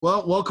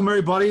Well, welcome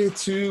everybody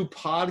to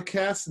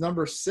podcast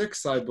number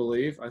 6, I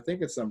believe. I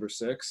think it's number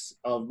 6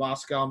 of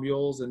Moscow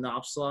Mules and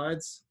Knob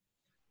Slides.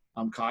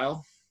 I'm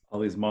Kyle. All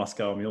these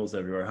Moscow mules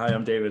everywhere. Hi,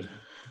 I'm David.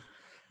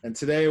 And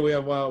today we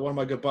have one of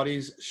my good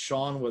buddies,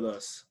 Sean, with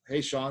us.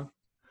 Hey, Sean.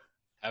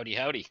 Howdy,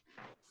 howdy.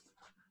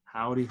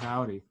 Howdy,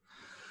 howdy.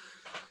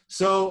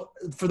 So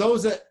for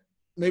those that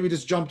maybe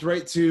just jumped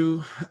right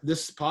to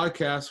this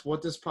podcast,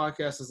 what this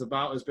podcast is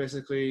about is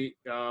basically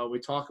we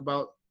talk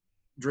about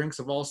drinks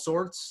of all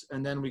sorts,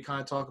 and then we kind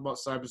of talk about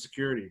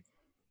cybersecurity.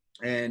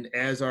 And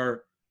as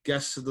our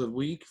guests of the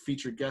week,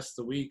 featured guests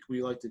of the week,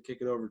 we like to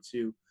kick it over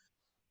to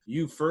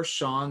you first,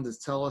 Sean, to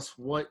tell us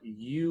what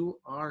you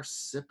are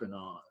sipping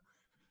on.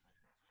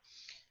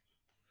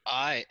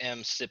 I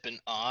am sipping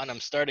on. I'm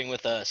starting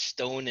with a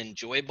Stone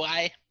Enjoy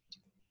By.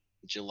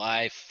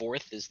 July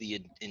 4th is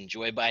the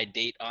Enjoy By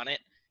date on it.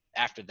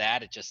 After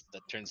that, it just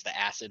turns to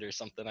acid or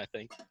something, I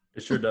think.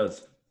 It sure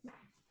does.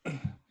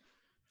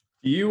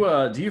 Do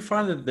you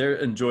find that their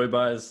Enjoy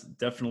Buys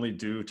definitely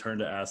do turn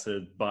to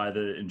acid by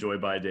the Enjoy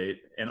Buy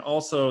date? And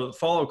also,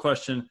 follow-up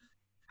question,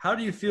 how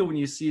do you feel when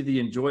you see the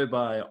Enjoy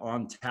Buy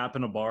on tap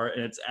in a bar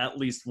and it's at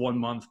least 1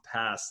 month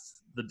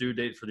past the due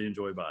date for the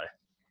Enjoy Buy?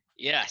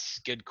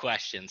 Yes, good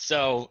question.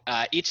 So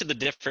each of the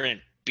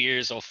different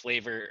beers will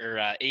flavor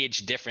or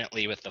age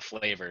differently with the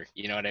flavor.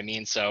 You know what I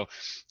mean? So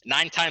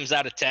 9 times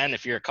out of 10,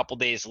 if you're a couple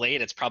days late,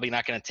 it's probably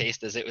not going to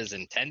taste as it was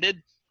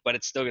intended, but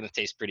it's still going to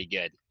taste pretty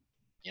good,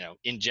 you know,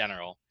 in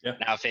general. Yeah.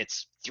 Now, if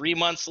it's 3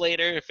 months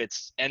later, if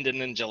it's ending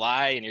in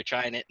July and you're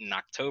trying it in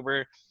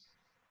October,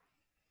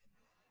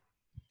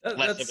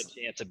 less of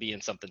a chance of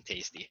being something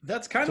tasty.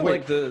 That's kind of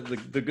like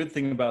the good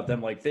thing about them.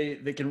 Like they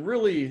can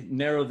really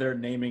narrow their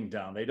naming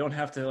down. They don't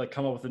have to like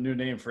come up with a new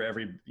name for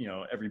every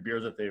beer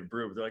that they've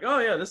brewed. They're like, oh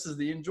yeah, this is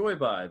the Enjoy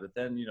By. But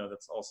then,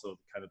 that's also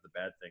kind of the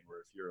bad thing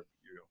where if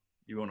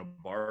you own a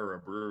bar or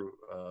a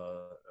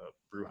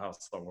brew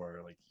house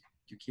somewhere, like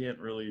you can't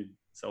really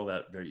sell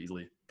that very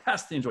easily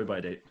past the Enjoy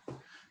By date.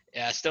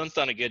 Yeah, Stone's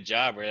done a good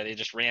job where they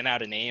just ran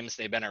out of names.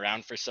 They've been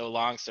around for so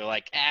long. So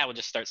like, we'll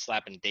just start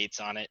slapping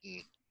dates on it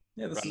and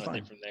this is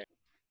fine from there.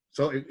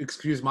 So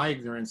excuse my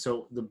ignorance.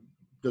 So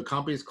the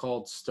company is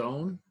called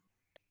Stone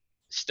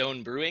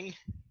Brewing,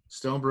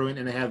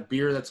 and they have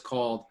beer that's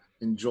called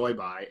Enjoy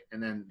By. And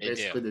then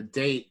basically the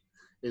date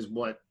is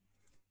what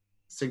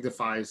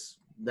signifies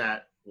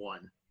that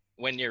one.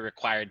 When you're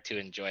required to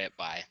enjoy it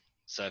by.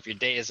 So if your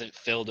day isn't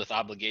filled with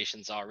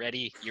obligations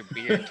already, your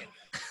beer can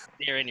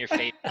stare in your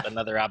face with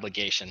another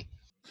obligation.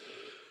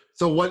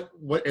 So what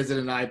is it,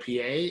 an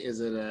IPA?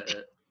 Is it a...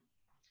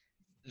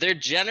 They're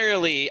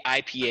generally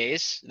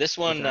IPAs. This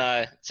one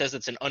says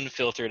it's an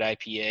unfiltered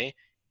IPA.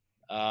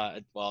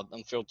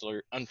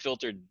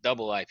 Unfiltered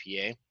double IPA.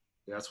 Yeah,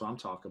 that's what I'm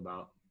talking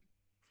about.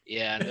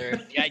 Yeah,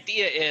 the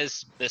idea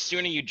is the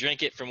sooner you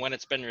drink it from when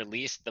it's been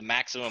released, the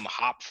maximum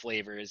hop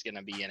flavor is going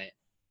to be in it.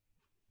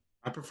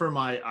 I prefer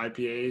my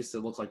IPAs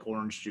that look like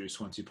orange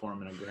juice once you pour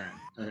them in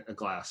a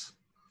glass.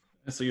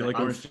 So you like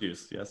orange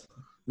juice, yes?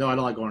 No, I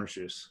don't like orange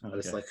juice. Okay. I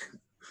just like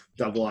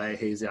double A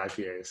hazy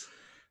IPAs.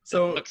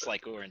 So it looks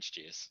like orange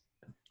juice.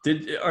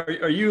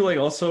 Are you like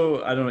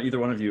also, I don't know, either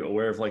one of you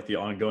aware of like the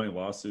ongoing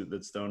lawsuit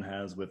that Stone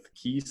has with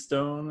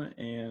Keystone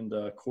and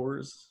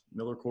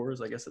Miller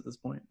Coors, I guess at this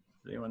point?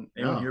 Did anyone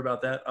hear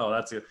about that? Oh,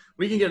 that's good.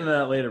 We can get into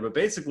that later, but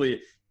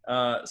basically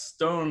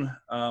Stone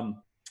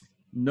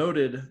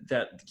noted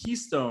that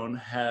Keystone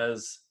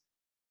has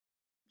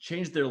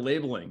changed their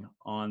labeling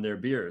on their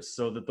beers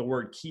so that the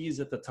word Keys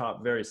at the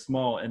top very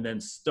small and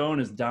then Stone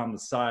is down the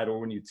side, or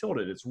when you tilt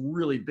it, it's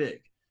really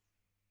big.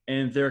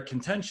 And their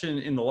contention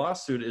in the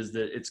lawsuit is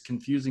that it's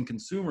confusing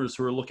consumers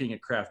who are looking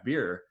at craft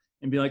beer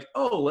and be like,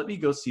 oh, let me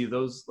go see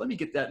those. Let me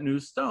get that new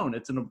Stone.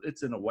 It's in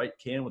a white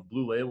can with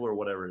blue label or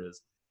whatever it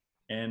is.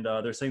 And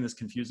they're saying this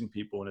confusing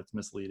people and it's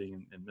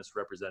misleading and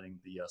misrepresenting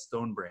the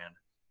Stone brand.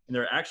 And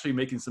they're actually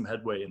making some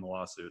headway in the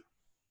lawsuit,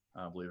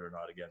 believe it or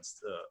not,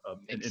 against an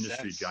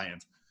industry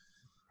giant.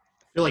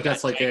 I feel like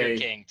that's like Tiger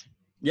King.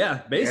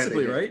 Yeah,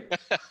 basically, right?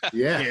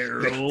 Yeah.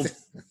 Carol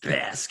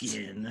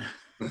Baskin.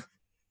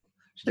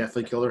 She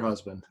definitely killed her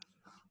husband.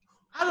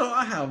 I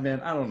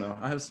don't know.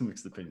 I have some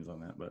mixed opinions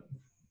on that, but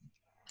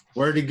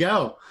where'd he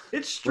go?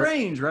 It's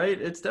strange, right?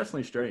 It's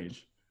definitely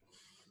strange.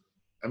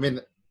 I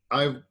mean,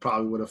 I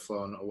probably would have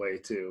flown away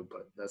too,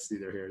 but that's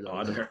neither here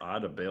nor there.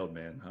 I'd have bailed,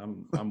 man.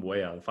 I'm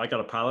way out. If I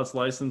got a pilot's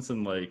license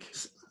and like,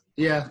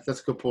 yeah,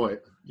 that's a good point.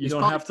 You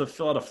don't have to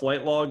fill out a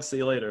flight log. See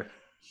you later.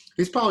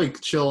 He's probably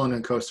chilling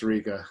in Costa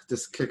Rica,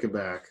 just kicking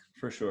back.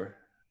 For sure.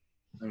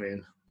 I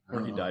mean,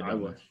 or he died. I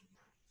would.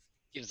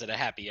 Gives it a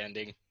happy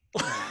ending.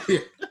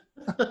 It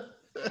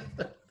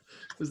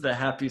was the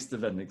happiest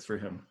of endings for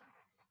him.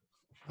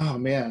 Oh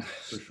man,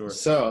 for sure.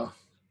 So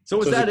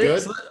is that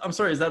it? So I'm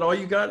sorry. Is that all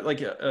you got?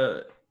 Like,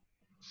 I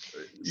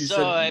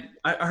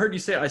heard you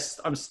say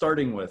I'm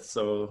starting with.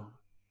 So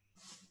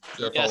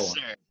yes,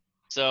 sir.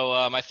 So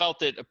I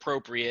felt it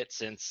appropriate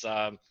since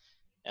I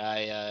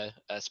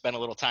spent a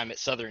little time at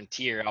Southern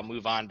Tier. I'll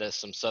move on to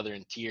some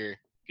Southern Tier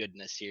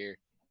goodness here.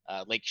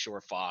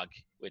 Lakeshore Fog,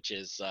 which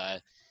is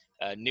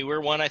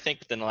newer one, I think,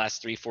 within the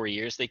last 3-4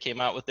 years they came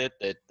out with it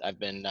that I've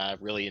been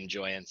really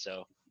enjoying.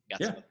 So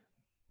got some.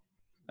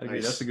 I agree.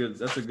 Nice.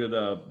 That's a good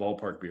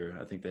ballpark beer.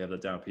 I think they have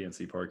that down at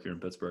PNC Park here in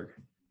Pittsburgh.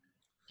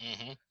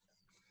 Mm-hmm.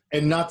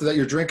 And not that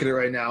you're drinking it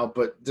right now,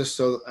 but just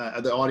so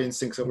the audience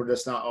thinks that we're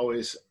just not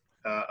always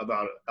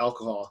about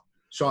alcohol.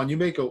 Sean, you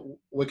make a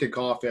wicked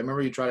coffee. I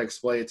remember you tried to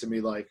explain it to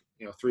me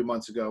 3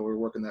 months ago. We were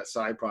working that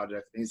side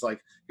project, and he's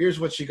like, "Here's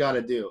what you got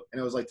to do." And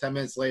it was like 10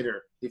 minutes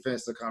later, he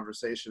finished the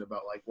conversation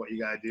about like what you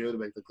got to do to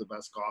make the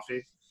best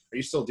coffee. Are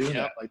you still doing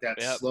that? Like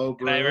that slow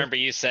brew? And I remember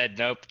you said,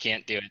 "Nope,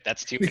 can't do it.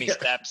 That's too many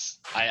steps."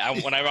 I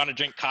when I want to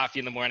drink coffee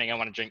in the morning, I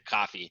want to drink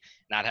coffee,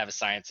 not have a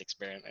science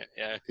experiment.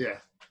 Yeah. Yeah.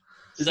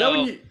 Is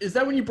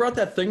that when you brought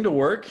that thing to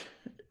work?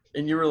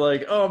 And you were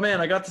like, "Oh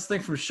man, I got this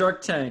thing from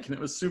Shark Tank, and it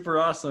was super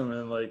awesome."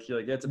 And like, you're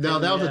like, "That's no,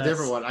 that was a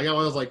different one. I got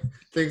one of those like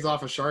things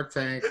off of Shark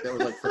Tank that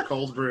was like for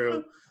cold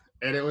brew,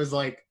 and it was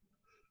like,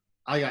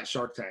 I got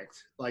Shark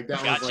Tanked. Like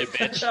that Gotcha, was like,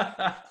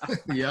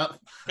 bitch. Yep.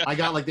 I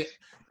got like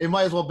it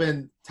might as well have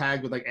been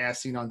tagged with like as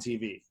seen on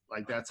TV.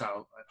 Like that's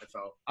how I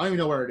felt. I don't even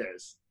know where it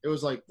is. It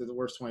was like the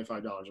worst $25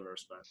 I've ever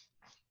spent.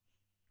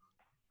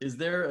 Is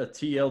there a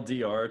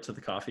TLDR to the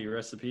coffee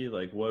recipe?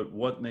 Like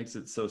what makes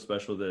it so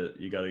special that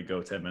you got to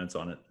go 10 minutes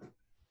on it?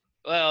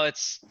 Well,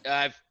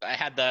 I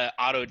had the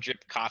auto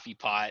drip coffee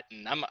pot,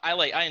 and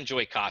I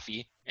enjoy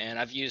coffee, and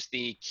I've used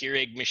the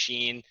Keurig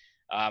machine.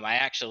 I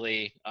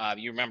actually,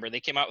 you remember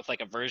they came out with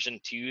like a version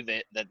 2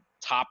 that the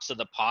tops of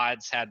the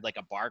pods had like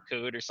a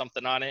barcode or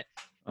something on it.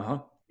 Uh-huh.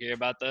 You hear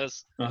about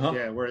those? Uh-huh.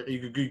 Yeah, where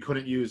you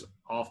couldn't use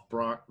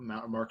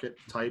off-market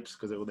types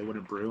because they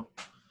wouldn't brew.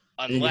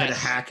 Unless and you had to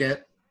hack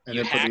it and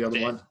then put the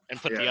other one.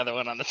 And put the other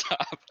one on the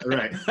top.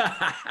 Right.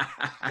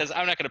 Because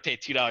I'm not going to pay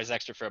 $2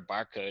 extra for a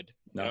barcode.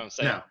 You know what I'm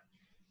saying? No.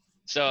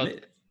 So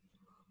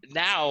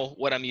now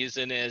what I'm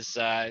using is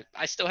I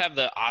still have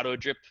the auto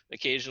drip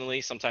occasionally.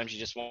 Sometimes you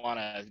just want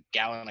a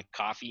gallon of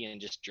coffee and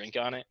just drink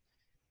on it.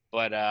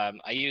 But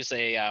I use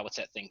a, what's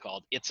that thing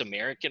called? It's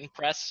American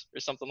Press or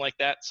something like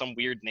that, some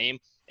weird name.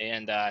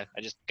 And I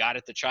just got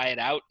it to try it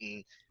out.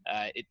 And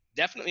it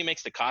definitely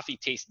makes the coffee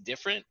taste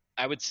different.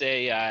 I would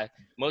say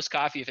most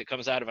coffee, if it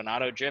comes out of an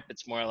auto drip,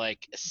 it's more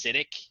like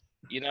acidic,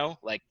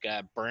 like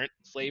burnt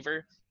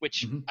flavor,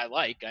 which I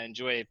like. I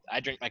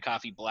drink my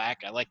coffee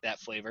black. I like that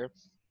flavor.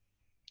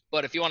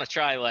 But if you want to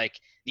try like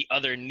the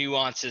other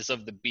nuances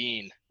of the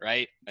bean,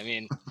 right? I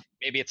mean,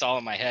 maybe it's all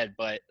in my head,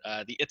 but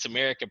the It's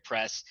America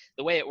Press,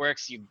 the way it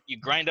works, you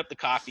grind up the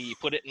coffee, you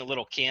put it in a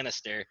little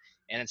canister,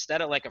 and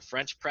instead of like a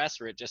French press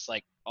where it just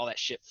like all that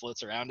shit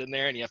floats around in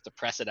there and you have to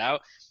press it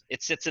out,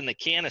 it sits in the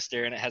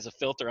canister and it has a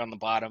filter on the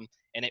bottom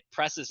and it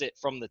presses it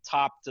from the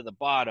top to the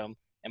bottom.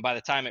 And by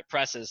the time it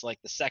presses, like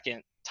the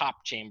second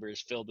top chamber is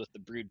filled with the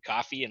brewed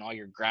coffee and all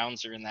your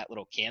grounds are in that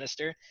little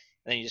canister.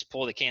 And then you just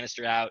pull the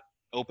canister out,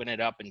 open it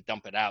up and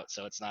dump it out.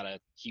 So it's not a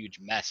huge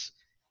mess.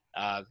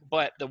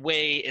 But the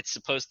way it's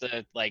supposed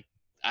to, like,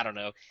 I don't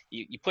know,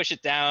 you push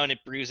it down, it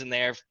brews in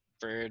there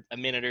for a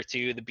minute or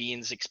two, the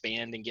beans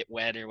expand and get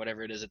wet or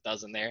whatever it is it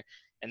does in there.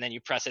 And then you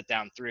press it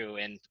down through.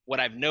 And what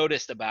I've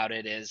noticed about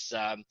it is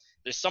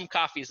there's some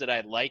coffees that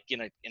I like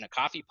in a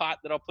coffee pot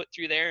that I'll put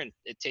through there and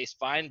it tastes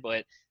fine.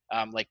 But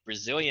like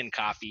Brazilian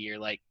coffee or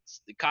like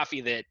the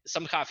coffee that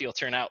some coffee will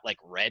turn out like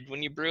red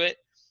when you brew it.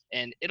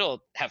 And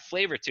it'll have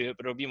flavor to it,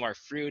 but it'll be more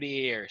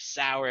fruity or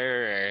sour.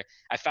 Or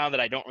I found that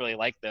I don't really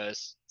like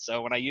those.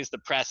 So when I use the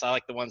press, I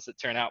like the ones that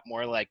turn out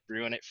more like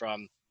brewing it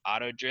from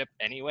auto drip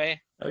anyway.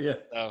 Oh yeah.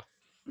 So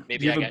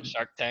maybe I got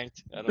Shark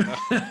Tanked. I don't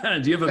know.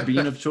 Do you have a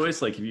bean of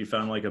choice? Like, have you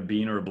found like a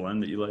bean or a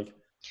blend that you like?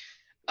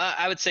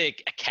 I would say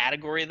a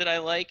category that I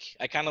like.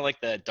 I kind of like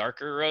the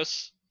darker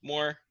roasts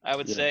more, I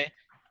would say.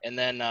 And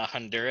then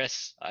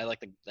Honduras. I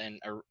like then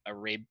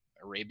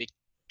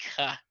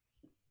Arabica.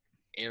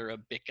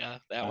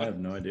 That one. I have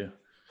no idea.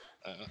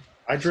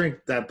 I drink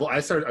that.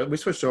 We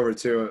switched over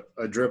to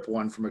a drip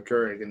one from a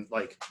Keurig and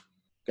like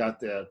got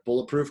the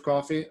bulletproof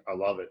coffee. I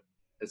love it.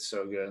 It's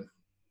so good.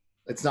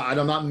 It's not.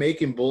 I'm not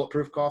making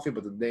bulletproof coffee,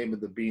 but the name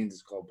of the beans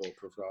is called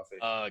bulletproof coffee.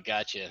 Oh,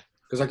 gotcha.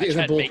 Because like,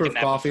 isn't bulletproof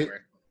coffee?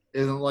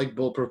 Isn't like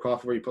bulletproof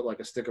coffee where you put like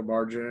a stick of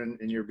margarine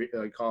in your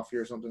coffee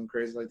or something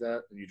crazy like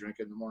that, and you drink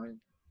it in the morning?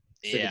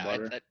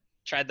 I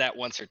tried that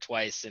once or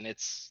twice, and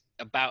it's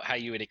about how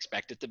you would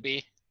expect it to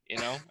be.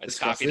 It's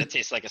coffee that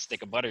tastes like a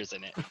stick of butter's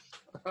in it.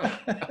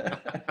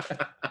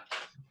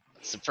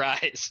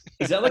 Surprise.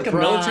 Is that like a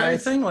military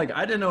thing? Like,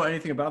 I didn't know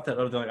anything about that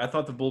other than like, I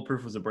thought the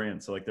Bulletproof was a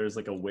brand. So like there's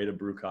like a way to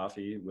brew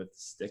coffee with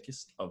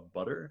sticks of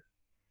butter.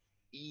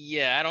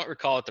 Yeah, I don't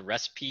recall what the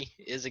recipe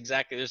is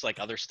exactly. There's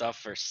like other stuff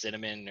for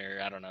cinnamon or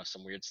I don't know,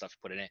 some weird stuff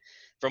put in it.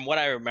 From what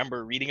I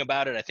remember reading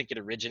about it, I think it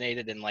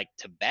originated in like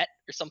Tibet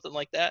or something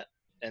like that.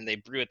 And they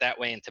brew it that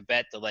way in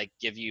Tibet to like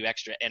give you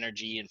extra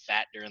energy and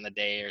fat during the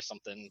day or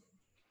something.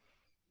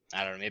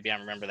 I don't know. Maybe I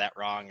remember that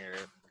wrong or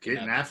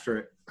getting after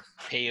it.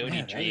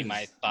 Peyote dream.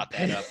 I thought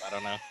that up. I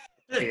don't know.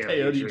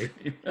 Peyote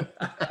dream.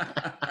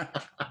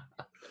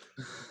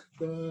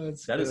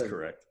 That is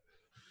correct.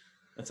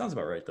 That sounds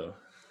about right though.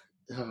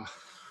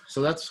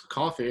 So that's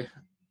coffee.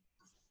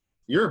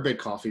 You're a big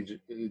coffee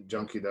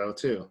junkie though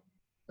too.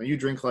 You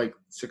drink like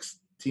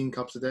 16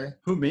 cups a day.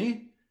 Who,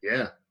 me?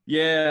 Yeah.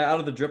 Yeah, out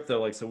of the drip though.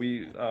 Like, so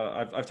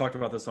I've talked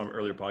about this on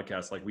earlier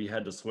podcasts. Like, we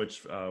had to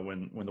switch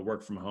when the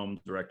work from home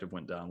directive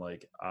went down.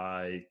 Like,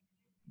 I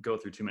go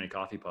through too many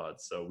coffee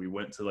pods, so we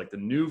went to like the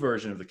new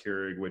version of the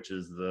Keurig, which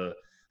is the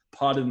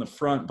pod in the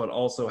front, but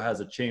also has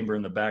a chamber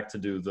in the back to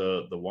do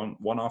the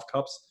one-off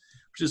cups,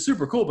 which is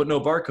super cool, but no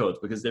barcodes,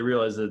 because they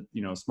realize that,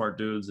 you know, smart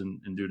dudes and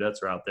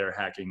dudettes are out there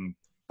hacking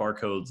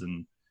barcodes,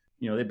 and,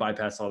 you know, they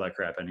bypass all that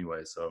crap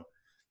anyway. So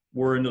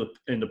we're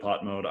into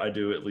pot mode. I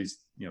do at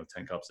least, you know,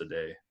 10 cups a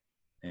day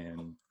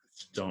and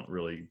don't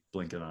really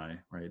blink an eye,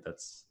 right?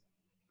 That's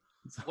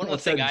one of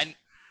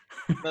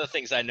the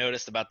things I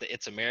noticed about the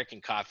It's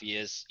American coffee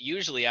is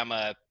usually I'm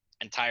a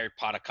entire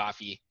pot of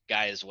coffee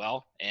guy as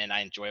well, and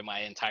I enjoy my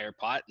entire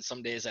pot. And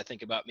some days I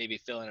think about maybe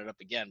filling it up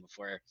again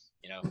before,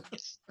 you know,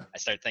 I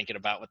start thinking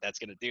about what that's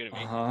going to do to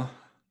me.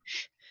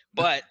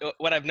 But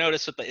what I've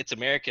noticed with the It's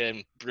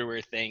American brewer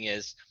thing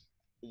is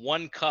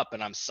 1 cup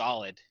and I'm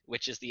solid,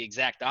 which is the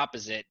exact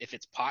opposite. If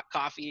it's pot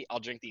coffee, I'll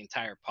drink the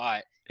entire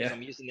pot. Yeah. If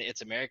I'm using the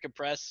It's American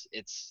press,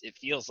 it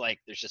feels like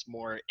there's just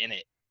more in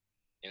it,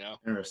 you know?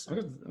 Interesting.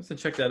 I'm going to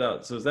check that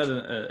out. So is that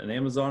an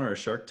Amazon or a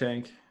Shark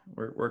Tank?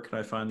 Where can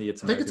I find the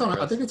It's American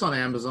I think it's on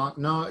Amazon.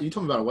 No, you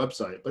told me about a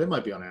website, but it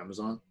might be on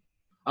Amazon.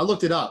 I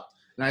looked it up.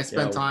 And I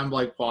spent time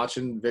like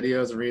watching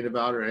videos and reading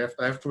about it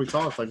after we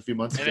talked like a few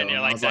months ago. And then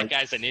you're like, that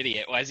guy's an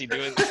idiot. Why is he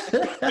doing this?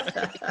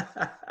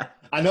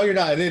 I know you're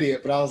not an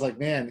idiot, but I was like,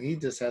 man, he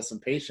just has some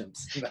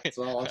patience. That's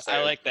all I'm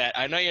saying. I like that.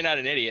 I know you're not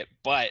an idiot,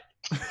 but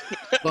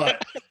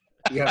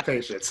you have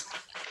patience.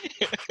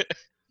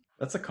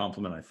 That's a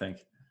compliment, I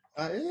think.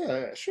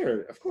 Yeah,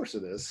 sure. Of course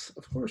it is.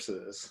 Of course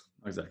it is.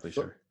 Not exactly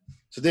sure.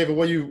 So David,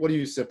 what are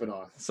you sipping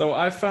on? So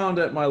I found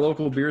at my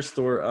local beer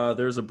store,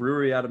 there's a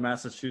brewery out of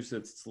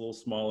Massachusetts. It's a little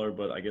smaller,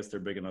 but I guess they're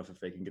big enough if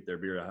they can get their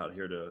beer out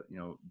here to, you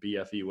know,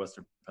 BFE,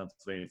 Western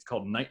Pennsylvania. It's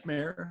called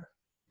Nightmare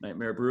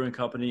Brewing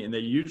Company, and they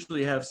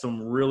usually have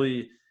some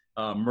really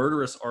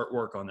murderous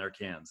artwork on their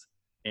cans,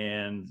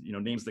 and, you know,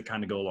 names that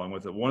kind of go along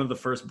with it. One of the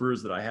first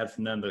brews that I had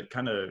from them that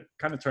kind of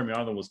turned me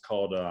on was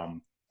called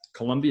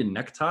Colombian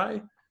Necktie,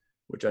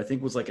 which I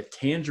think was like a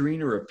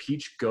tangerine or a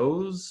peach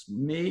goes,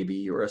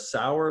 maybe, or a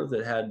sour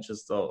that had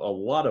just a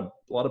lot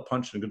of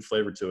punch and good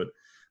flavor to it.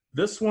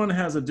 This one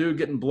has a dude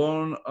getting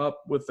blown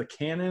up with a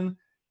cannon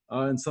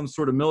in some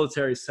sort of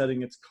military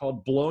setting. It's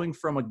called Blowing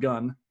from a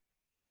Gun.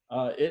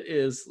 It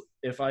is,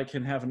 if I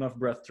can have enough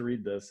breath to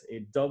read this, a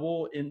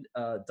double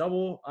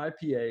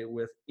IPA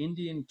with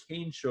Indian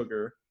cane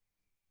sugar,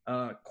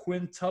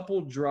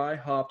 quintuple dry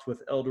hopped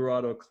with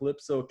Eldorado,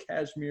 Calypso,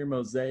 Cashmere,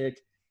 Mosaic,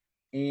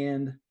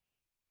 and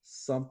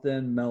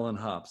something melon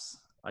hops.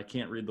 I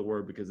can't read the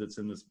word because it's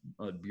in this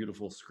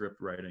beautiful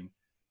script writing.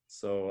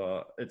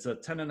 So it's a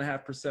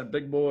 10.5%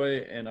 big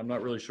boy, and I'm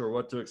not really sure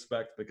what to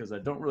expect because I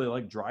don't really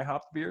like dry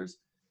hopped beers.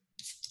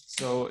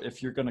 So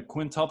if you're going to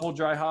quintuple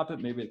dry hop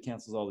it, maybe it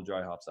cancels all the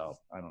dry hops out.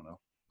 I don't know.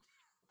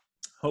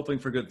 Hoping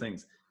for good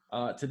things.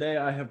 Today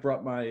I have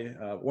brought my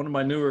one of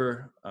my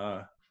newer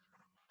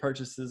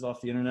purchases off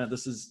the internet.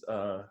 This is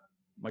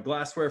my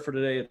glassware for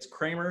today. It's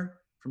Kramer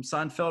from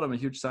Seinfeld. I'm a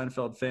huge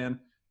Seinfeld fan.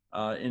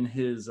 In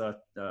his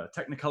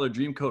Technicolor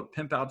Dreamcoat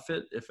pimp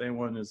outfit, if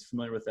anyone is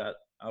familiar with that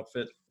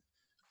outfit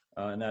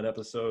in that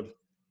episode.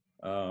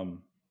 One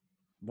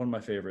of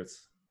my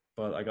favorites.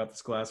 But I got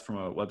this glass from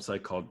a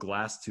website called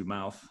Glass to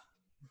Mouth.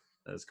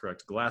 That is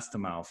correct.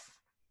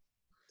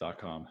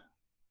 Glasstomouth.com.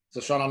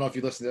 So Sean, I don't know if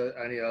you listened to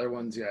any other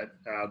ones yet,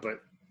 but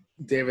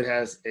David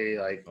has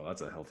oh,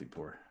 that's a healthy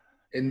pour.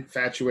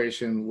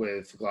 Infatuation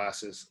with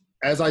glasses.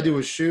 As I do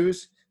with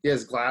shoes, he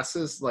has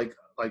glasses like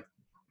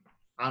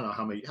I don't know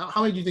how many.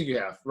 How many do you think you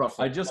have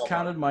roughly? I just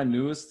counted my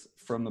newest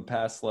from the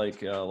past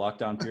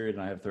lockdown period,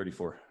 and I have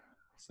 34.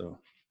 So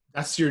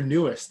that's your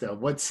newest, though.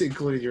 What's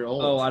included your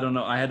old? Oh, I don't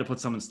know. I had to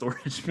put some in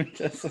storage.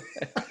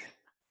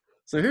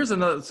 So here's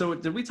another. So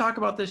did we talk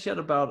about this yet?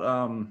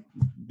 About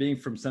being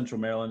from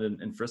Central Maryland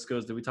and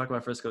Frisco's? Did we talk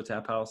about Frisco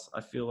Tap House? I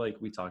feel like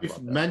we talked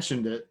about that.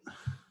 Mentioned it.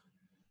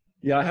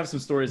 Yeah, I have some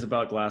stories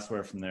about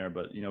glassware from there,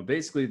 but, you know,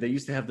 basically they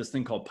used to have this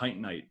thing called Pint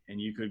Night, and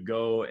you could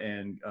go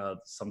and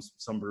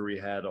some brewery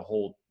had a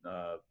whole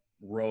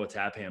row of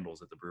tap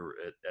handles at the brewery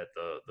at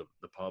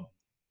the pub,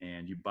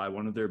 and you buy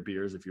one of their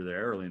beers if you're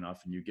there early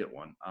enough, and you get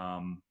one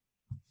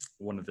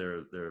of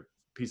their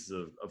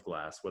pieces of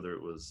glass, whether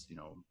it was, you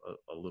know,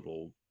 a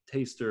little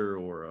taster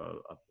or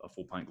a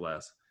full pint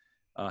glass.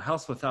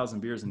 House of 1,000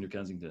 Beers in New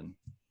Kensington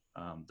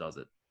does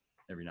it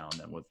every now and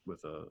then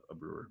with a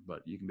brewer,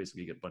 but you can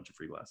basically get a bunch of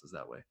free glasses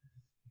that way.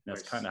 And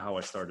that's kind of how I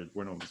started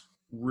when I was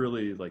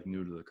really like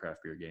new to the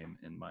craft beer game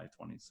in my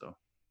 20s. So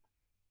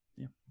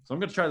yeah, so I'm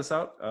going to try this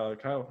out.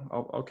 Kyle,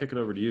 I'll kick it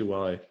over to you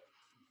while I.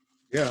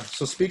 Yeah.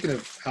 So speaking of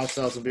House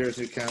 1,000 Beers,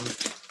 New Chem,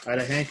 I had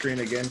a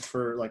hankering again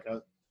for like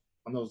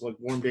on those like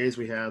warm days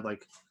we had,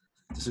 like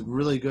just a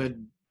really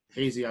good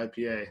hazy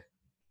IPA.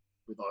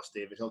 We lost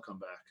David. He'll come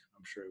back.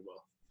 I'm sure he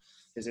will.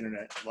 His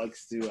internet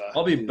likes to.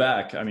 I'll be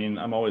back. I mean,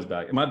 I'm always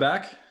back. Am I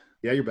back?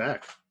 Yeah, you're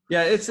back.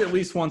 Yeah, it's at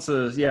least once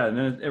a and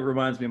then it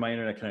reminds me my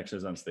internet connection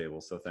is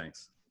unstable. So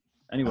thanks.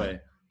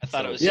 Anyway. I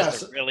thought it was Yes.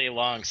 just a really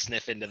long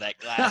sniff into that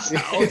glass.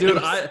 Oh, dude,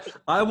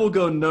 I will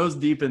go nose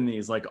deep in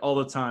these like all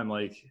the time.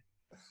 Like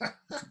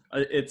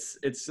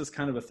it's just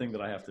kind of a thing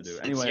that I have to do.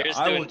 Anyway, it's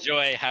yours to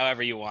enjoy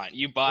however you want.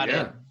 You bought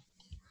it.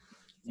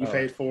 You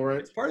paid for it.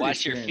 It's part of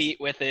Wash the your experience. feet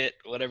with it,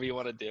 whatever you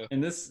want to do.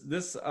 And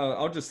this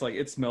I'll just like,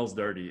 it smells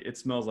dirty. It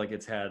smells like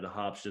it's had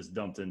hops just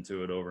dumped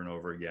into it over and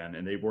over again,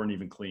 and they weren't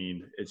even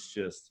cleaned. It's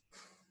just,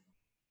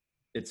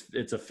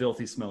 it's a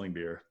filthy smelling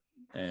beer,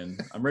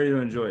 and I'm ready to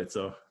enjoy it.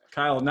 So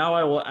Kyle, now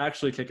I will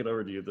actually kick it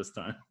over to you this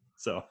time.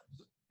 So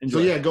enjoy.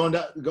 So yeah, going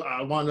down.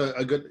 I wanted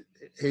a good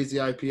hazy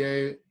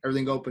IPA.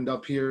 Everything opened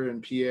up here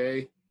in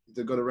PA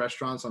to go to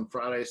restaurants on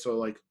Friday. So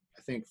like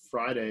I think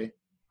Friday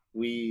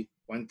we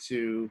went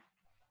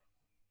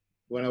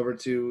over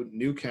to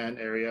New Kent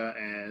area,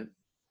 and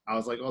I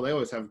was like, oh, they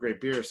always have great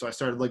beer. So I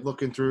started like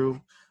looking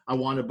through. I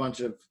wanted a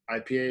bunch of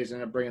IPAs, and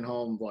ended up bringing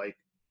home like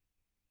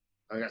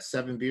I got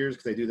 7 beers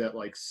because they do that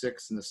like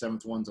 6 and the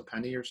 7th one's a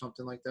penny or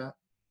something like that.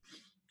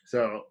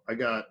 So I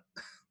got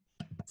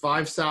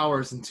 5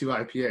 sours and 2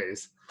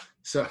 IPAs.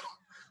 So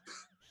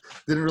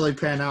didn't really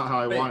pan out how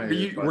I wanted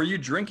it. Were you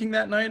drinking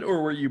that night,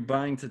 or were you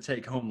buying to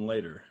take home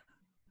later?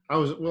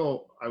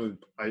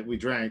 We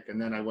drank,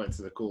 and then I went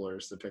to the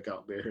coolers to pick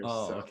out beers.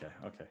 Oh, so. okay.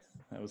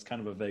 That was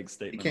kind of a vague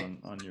statement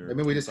on your. I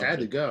mean, we just had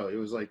to go. It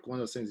was like one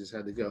of those things. Just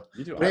had to go.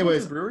 You do. But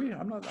anyways, brewery.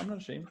 I'm not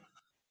ashamed.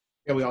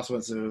 Yeah, we also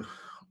went to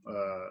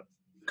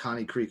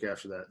Connie Creek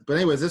after that. But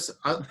anyways,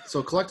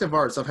 so Collective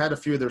Arts. I've had a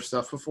few of their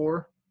stuff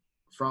before,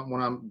 from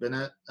when I've been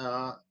at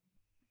House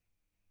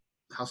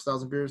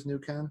 1000 Beers New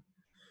Ken.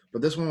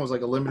 But this one was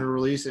like a limited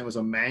release, and it was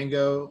a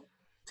mango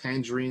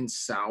tangerine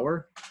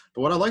sour.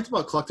 But what I liked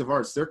about Collective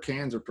Arts, their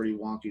cans are pretty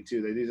wonky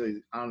too. They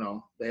usually, I don't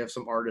know, they have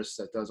some artist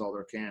that does all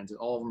their cans, and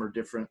all of them are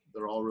different.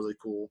 They're all really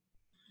cool.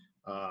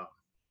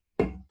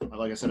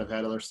 Like I said, I've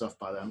had other stuff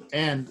by them,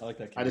 and I like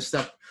that can. I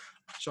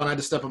had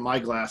to step up my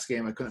glass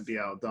game. I couldn't be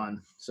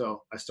outdone,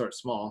 so I start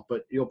small.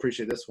 But you'll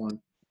appreciate this one.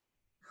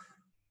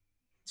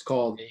 It's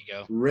called There you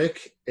go.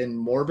 Rick and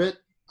Morbid.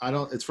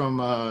 It's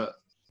from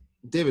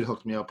David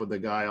hooked me up with the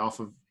guy off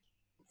of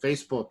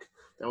Facebook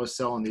that was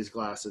selling these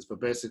glasses. But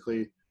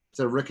basically, it's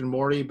a Rick and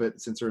Morty, but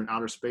since they're in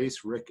outer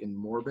space, Rick and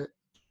Morbid.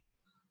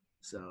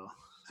 So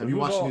have you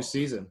watched the new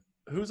season?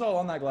 Who's all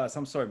on that glass?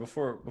 I'm sorry.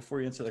 Before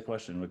you answer the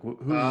question, like who's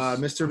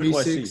Mr. who do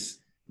I see? V6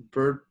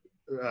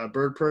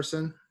 bird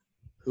person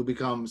who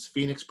becomes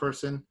Phoenix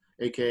person,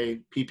 aka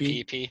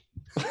PP. PP.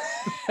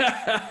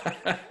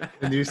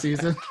 The new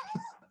season.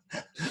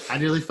 I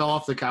nearly fell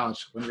off the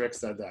couch when Rick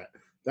said that.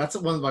 That's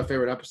one of my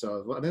favorite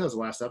episodes. I think that was the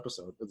last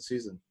episode of the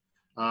season.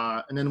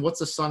 And then what's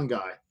the sun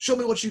guy? Show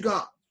me what you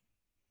got.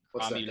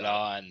 What's that guy?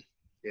 Lawn.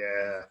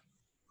 Yeah.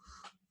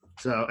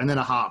 So, and then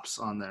a hops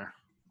on there.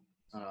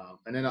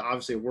 And then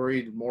obviously a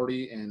worried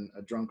Morty and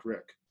a drunk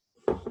Rick.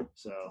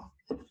 So,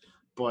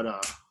 but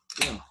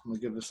I'm gonna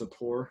give this a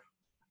pour.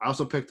 I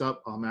also picked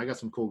up. Oh man, I got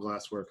some cool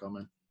glassware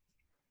coming.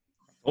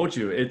 Told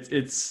you, it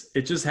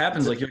just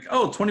happens. Like you're like,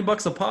 oh,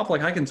 $20 a pop.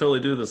 Like I can totally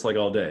do this like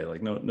all day.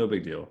 Like no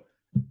big deal.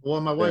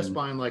 Well, my wife's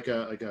buying like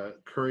a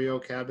curio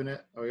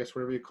cabinet, or I guess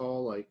whatever you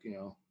call, like,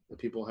 that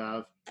people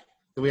have.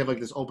 So we have like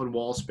this open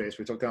wall space.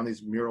 We took down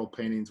these mural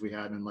paintings we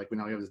had, and like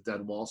now we have this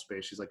dead wall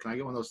space. She's like, "Can I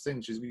get one of those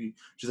things?"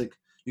 She's like,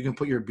 "You can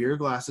put your beer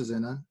glasses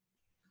in it."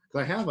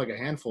 Because I have like a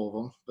handful of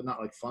them, but not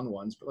like fun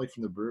ones, but like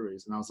from the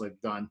breweries. And I was like,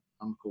 done.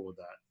 I'm cool with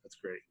that. That's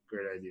great.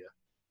 Great idea.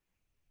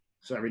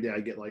 So every day I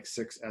get like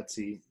 6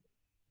 Etsy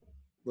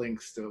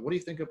links to, what do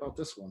you think about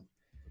this one?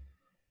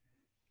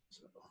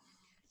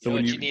 So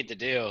what you need to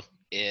do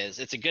is,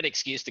 it's a good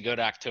excuse to go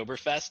to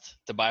Oktoberfest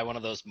to buy one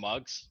of those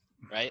mugs,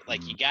 right?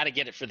 Like you got to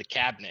get it for the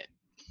cabinet.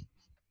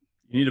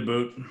 You need a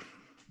boot.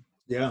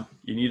 Yeah.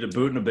 You need a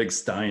boot and a big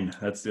stein.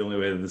 That's the only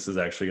way that this is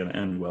actually going to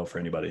end well for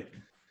anybody.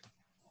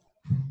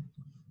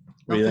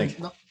 What do you think?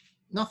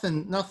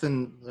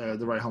 Nothing to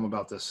write home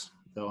about this,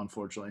 though,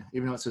 unfortunately.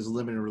 Even though it says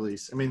limited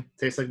release. I mean,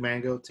 tastes like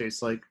mango,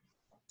 tastes like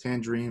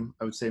tangerine.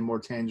 I would say more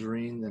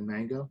tangerine than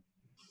mango.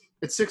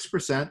 It's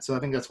 6%, so I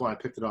think that's why I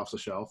picked it off the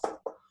shelf.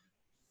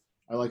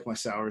 I like my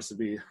sours to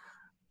be,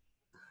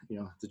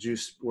 the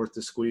juice worth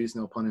the squeeze,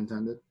 no pun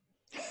intended.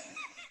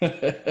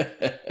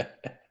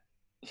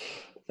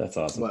 That's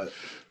awesome. But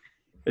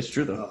it's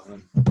true though.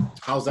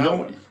 How's that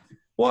one?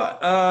 Well,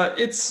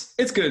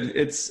 it's good.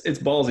 It's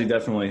ballsy,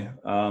 definitely.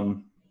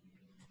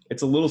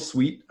 It's a little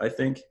sweet, I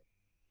think,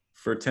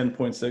 for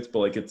 10.6, but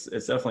like it's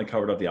definitely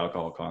covered up the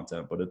alcohol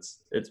content. But it's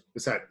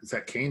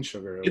that cane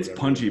sugar. It's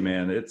punchy,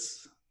 man.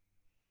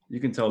 You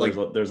can tell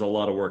there's a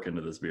lot of work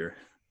into this beer.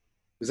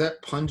 Is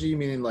that pungy,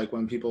 meaning like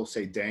when people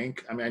say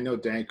dank? I mean, I know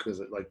dank because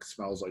it like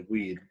smells like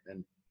weed,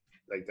 and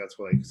like that's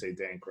why I say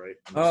dank, right?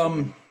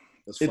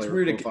 It's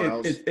weird.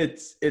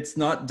 It's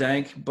not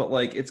dank, but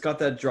like it's got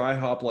that dry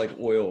hop like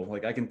oil.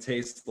 Like I can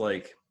taste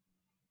like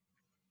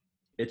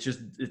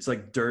it's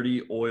like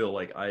dirty oil.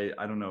 Like I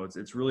don't know.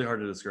 It's really hard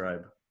to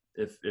describe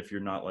if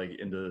you're not like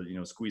into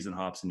squeezing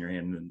hops in your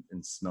hand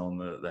and smelling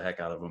the heck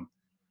out of them.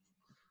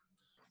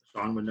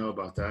 Sean would know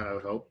about that, I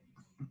would hope.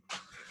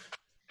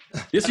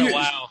 Yes, Been a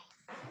while.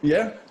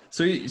 Yeah.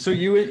 So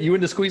you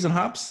into squeezing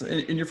hops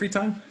in your free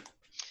time?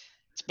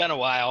 It's been a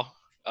while.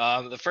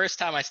 The first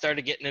time I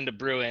started getting into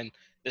brewing,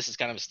 this is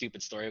kind of a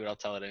stupid story, but I'll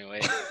tell it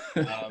anyway.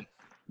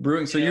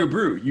 Brewing. So you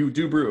brew. You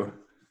do brew.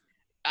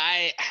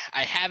 I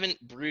haven't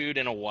brewed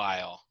in a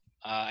while.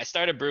 I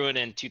started brewing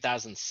in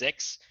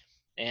 2006,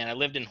 and I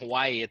lived in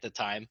Hawaii at the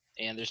time.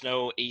 And there's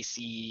no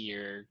AC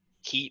or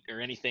heat or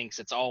anything,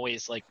 so it's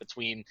always like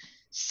between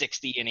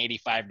 60 and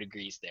 85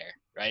 degrees there,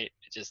 right?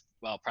 It just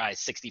probably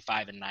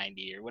 65 and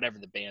 90 or whatever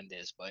the band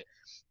is, but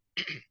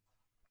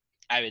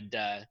I would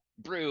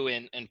brew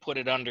and put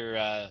it under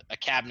a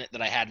cabinet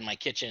that I had in my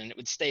kitchen, and it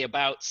would stay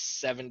about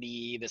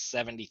 70 to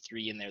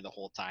 73 in there the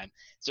whole time.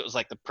 So it was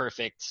like the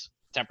perfect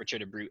temperature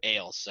to brew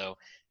ale. So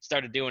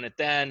started doing it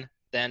then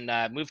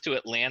moved to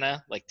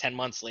Atlanta like 10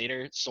 months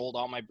later, sold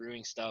all my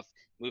brewing stuff,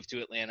 moved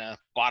to Atlanta,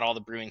 bought all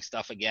the brewing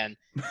stuff again.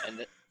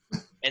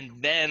 And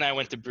then I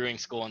went to brewing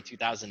school in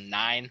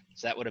 2009.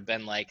 So that would have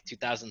been like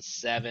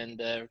 2007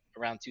 to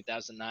around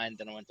 2009.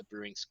 Then I went to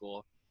brewing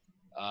school.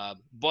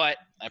 But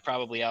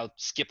I'll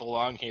skip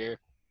along here.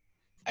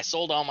 I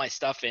sold all my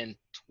stuff in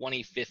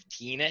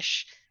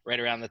 2015-ish, right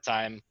around the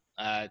time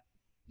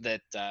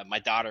that my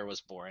daughter was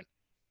born,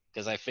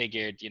 because I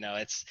figured,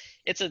 it's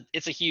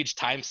a huge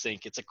time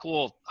sink. It's a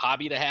cool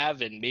hobby to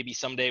have, and maybe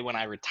someday when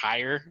I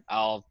retire,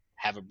 I'll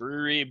have a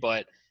brewery.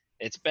 But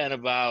it's been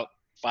about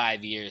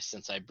 5 years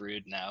since I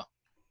brewed now.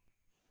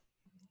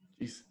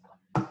 Jeez.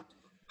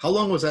 How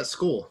long was that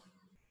school?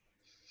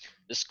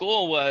 The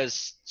school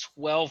was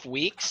 12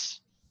 weeks,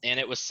 and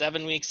it was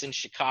 7 weeks in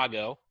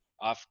Chicago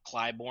off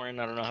Clybourne.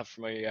 I don't know how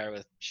familiar you are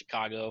with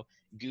Chicago.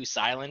 Goose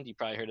Island, you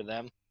probably heard of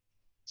them.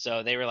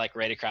 So they were like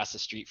right across the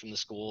street from the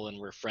school, and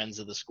we're friends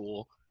of the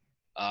school.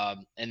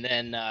 And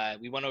then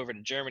we went over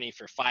to Germany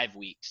for 5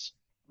 weeks,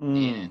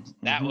 and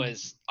that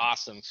was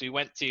awesome. So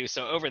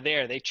so over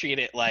there, they treat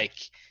it like,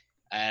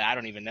 I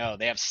don't even know,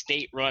 they have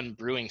state-run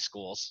brewing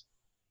schools.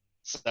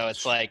 So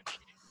it's like,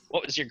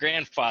 what was your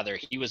grandfather?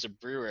 He was a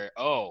brewer.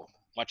 Oh,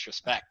 much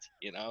respect,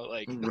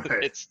 right.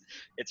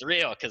 It's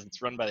real because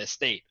it's run by the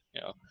state,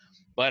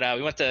 But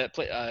we went to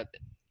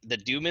the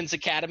Dumans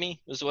Academy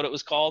was what it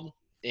was called.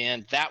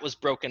 And that was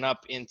broken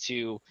up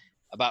into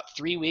about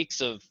 3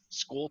 weeks of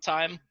school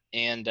time.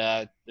 And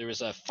there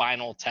was a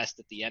final test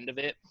at the end of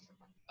it.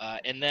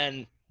 And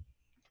then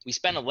we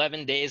spent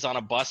 11 days on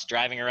a bus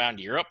driving around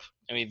Europe,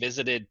 and we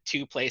visited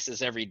 2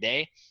 places every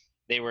day.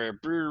 They were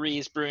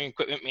breweries, brewing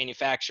equipment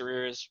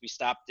manufacturers. We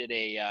stopped at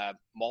a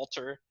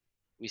malter.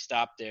 We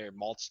stopped at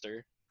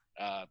Maltster.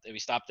 We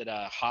stopped at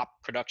a hop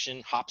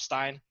production,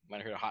 Hopstein. You might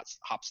have heard of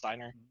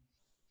Hopsteiner.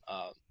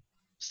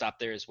 Stopped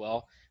there as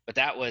well. But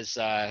that was,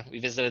 we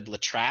visited La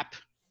Trappe.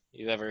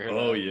 You've ever heard of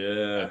Oh,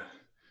 yeah.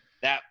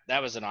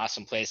 That was an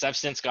awesome place. I've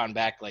since gone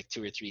back like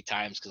 2 or 3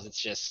 times because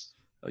it's just,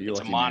 it's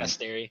a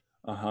monastery.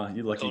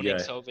 You lucky guy.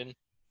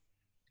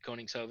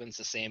 Koningshoven's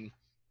the same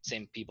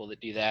people that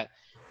do that.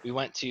 We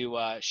went to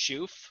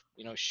Schoof.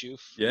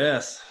 Schoof?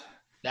 Yes.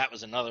 That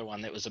was another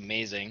one that was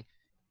amazing.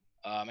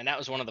 And that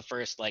was one of the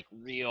first like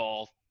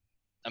real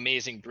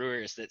amazing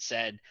brewers that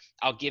said,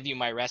 I'll give you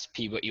my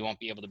recipe, but you won't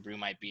be able to brew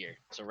my beer.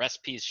 So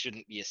recipes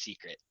shouldn't be a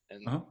secret.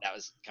 And that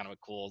was kind of a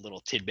cool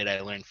little tidbit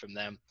I learned from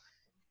them.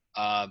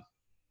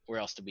 Where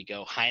else did we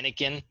go?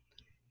 Heineken.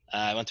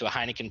 I went to a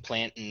Heineken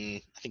plant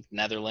in, I think,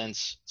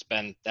 Netherlands.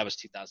 That was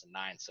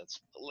 2009. So it's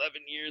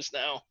 11 years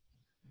now.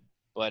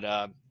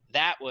 But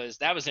that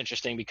was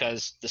interesting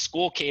because the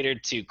school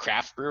catered to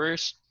craft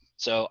brewers.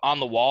 So on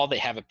the wall, they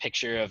have a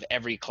picture of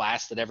every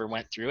class that ever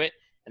went through it.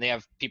 And they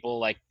have people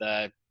like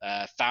the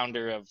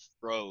founder of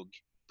Rogue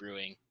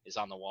Brewing is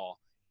on the wall.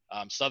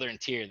 Southern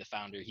Tier, the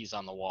founder, he's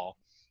on the wall.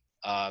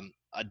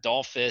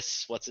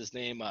 Adolphus, what's his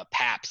name?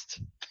 Pabst.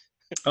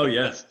 Oh,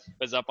 yes.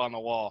 was up on the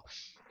wall.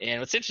 And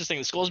what's interesting,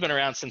 the school's been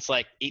around since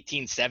like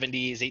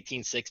 1870s,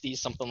 1860s,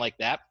 something like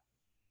that.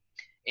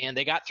 And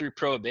they got through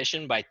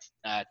Prohibition by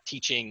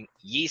teaching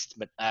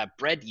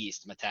bread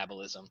yeast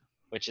metabolism,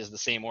 which is the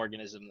same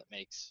organism that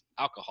makes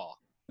alcohol.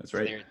 That's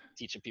right. So they're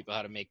teaching people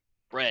how to make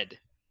bread,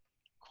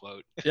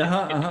 quote.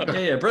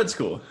 Yeah, bread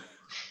school.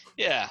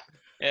 Yeah.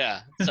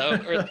 So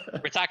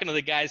we're talking to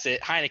the guys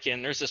at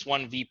Heineken. There's this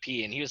one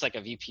VP, and he was like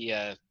a VP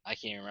of, I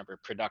can't even remember,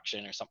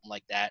 production or something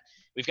like that.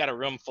 We've got a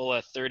room full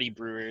of 30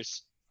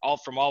 brewers, all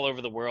from all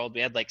over the world.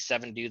 We had like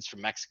 7 dudes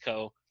from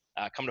Mexico.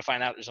 Come to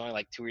find out, there's only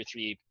like 2 or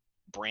 3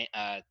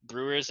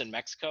 brewers in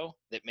Mexico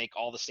that make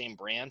all the same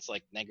brands,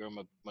 like Negro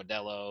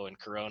Modelo and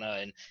Corona,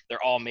 and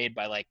they're all made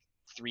by like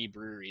 3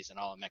 breweries in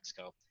all of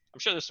Mexico. I'm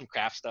sure there's some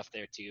craft stuff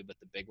there too, but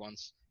the big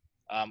ones.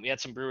 We had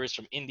some brewers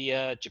from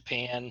India,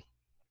 Japan,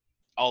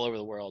 all over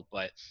the world.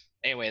 But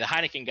anyway, the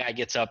Heineken guy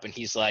gets up and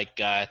he's like,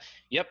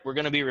 yep, we're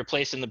going to be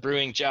replacing the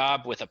brewing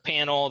job with a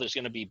panel. There's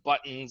going to be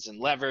buttons and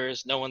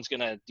levers. No one's going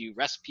to do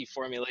recipe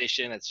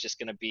formulation. It's just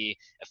going to be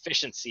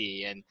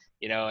efficiency. And,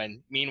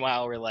 and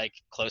meanwhile, we're like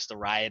close to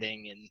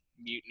rioting and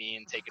mutiny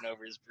and taking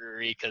over his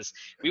brewery because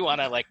we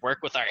want to like work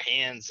with our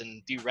hands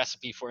and do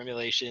recipe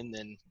formulation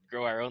and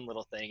grow our own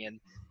little thing. And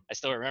I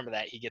still remember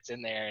that he gets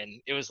in there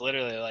and it was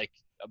literally like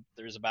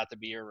there's about to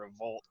be a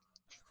revolt.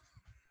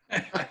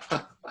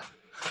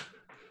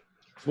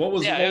 What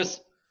was Yeah, it was.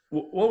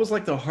 what was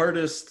like the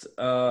hardest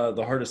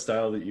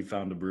style that you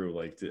found to brew?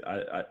 Like,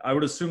 I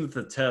would assume that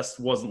the test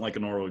wasn't like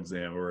an oral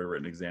exam or a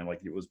written exam. Like,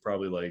 it was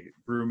probably like,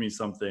 brew me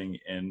something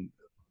and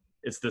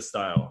it's this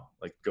style.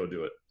 Like, go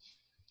do it.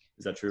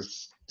 Is that true?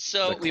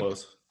 So Is that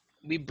close?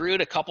 we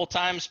brewed a couple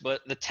times,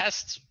 but the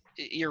test,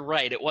 you're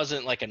right, it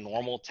wasn't like a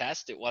normal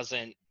test. It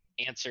wasn't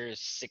answer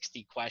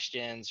 60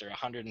 questions or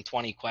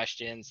 120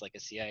 questions like a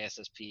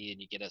CISSP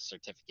and you get a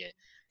certificate.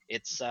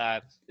 It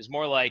was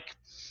more like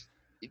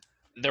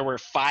there were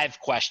 5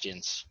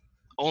 questions,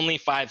 only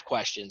 5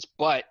 questions,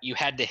 but you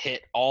had to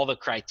hit all the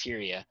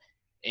criteria.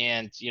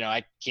 And,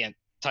 I can't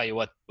tell you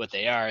what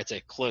they are. It's a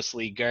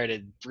closely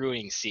guarded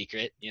brewing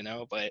secret,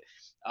 but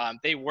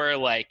they were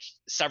like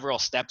several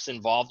steps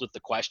involved with the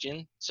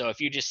question. So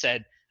if you just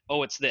said,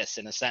 oh, it's this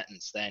in a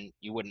sentence, then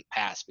you wouldn't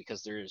pass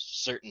because there's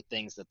certain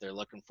things that they're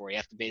looking for. You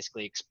have to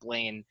basically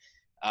explain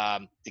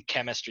the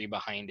chemistry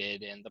behind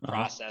it and the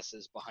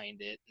processes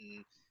behind it.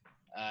 And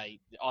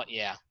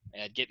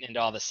getting into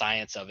all the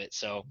science of it.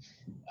 So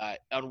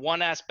on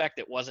one aspect,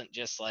 it wasn't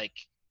just like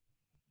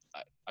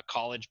a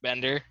college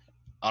bender.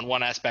 On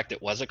one aspect,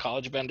 it was a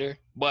college bender.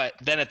 But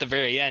then at the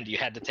very end, you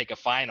had to take a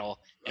final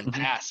and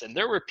pass. And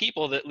there were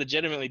people that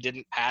legitimately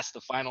didn't pass the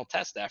final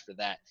test after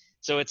that.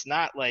 So it's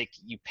not like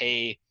you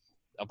pay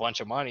a bunch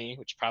of money,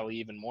 which probably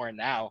even more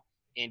now,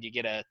 and you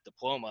get a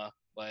diploma.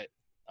 But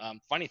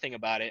funny thing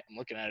about it, I'm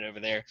looking at it over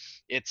there,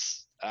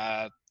 it's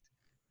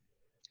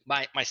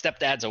my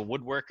stepdad's a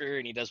woodworker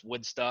and he does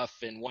wood stuff.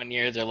 And one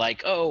year they're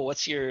like, oh,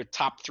 what's your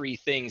top 3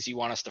 things you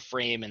want us to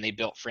frame? And they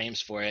built frames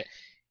for it.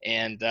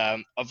 And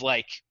of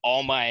like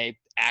all my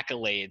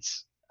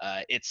accolades,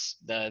 it's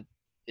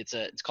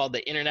called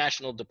the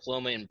International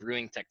Diploma in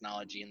Brewing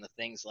Technology. And the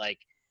thing's like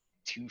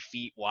 2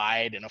 feet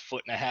wide and 1.5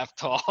 feet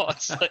tall.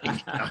 It's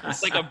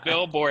like a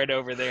billboard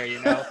over there,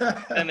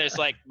 And there's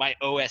like my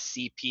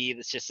OSCP.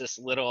 That's just this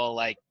little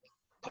like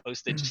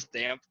postage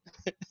stamp.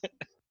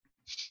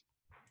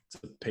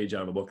 It's a page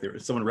out of a book.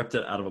 Someone ripped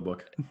it out of a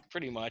book.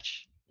 Pretty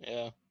much,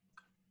 yeah.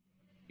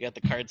 You got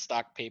the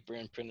cardstock paper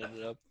and printed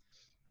it up.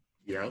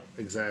 Yeah,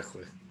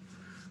 exactly.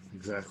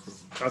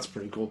 That's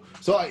pretty cool.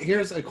 So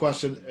here's a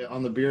question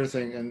on the beer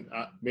thing, and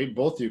maybe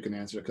both of you can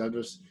answer it.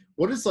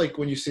 What is like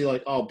when you see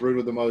like, oh, brewed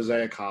with the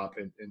Mosaic hop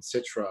and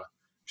Citra?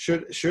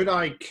 Should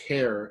I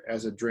care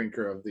as a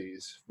drinker of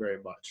these very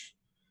much?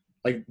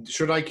 Like,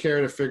 should I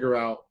care to figure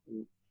out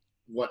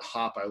what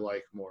hop I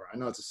like more? I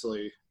know it's a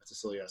silly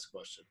ass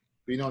question.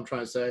 But you know what I'm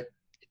trying to say?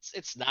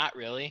 It's not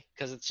really,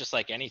 because it's just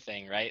like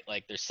anything, right?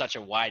 Like there's such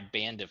a wide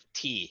band of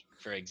tea,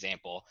 for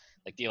example.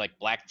 Like, do you like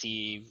black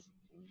tea,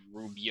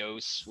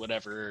 Rubios,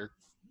 whatever,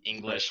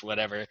 English,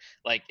 whatever?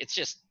 Like, it's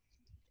just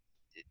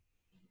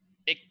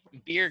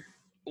beer.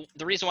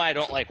 The reason why I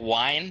don't like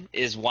wine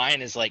is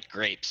like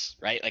grapes,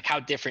 right? Like,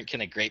 how different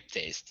can a grape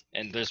taste?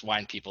 And there's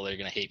wine people that are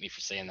gonna hate me for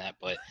saying that,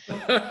 but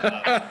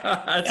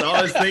that's all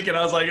I was thinking.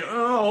 I was like,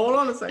 oh, hold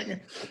on a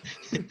second.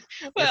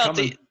 Well,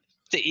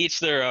 to each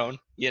their own,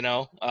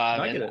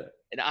 I get it.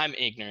 And I'm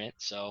ignorant,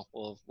 so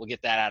we'll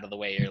get that out of the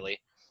way early.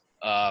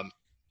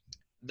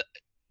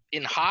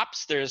 In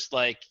hops, there's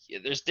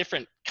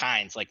different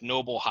kinds. Like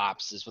noble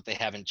hops is what they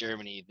have in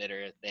Germany.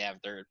 They're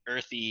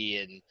earthy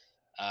and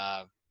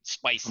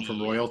spicy. I'm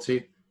from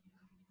royalty.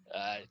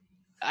 I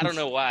don't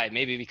know why.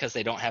 Maybe because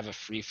they don't have a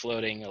free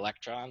floating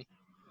electron.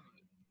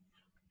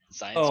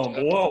 Science. Oh,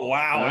 whoa!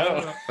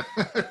 Wow.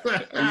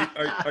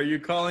 Are you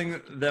calling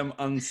them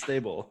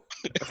unstable?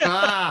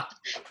 I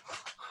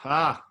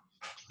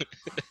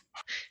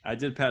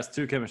did pass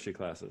 2 chemistry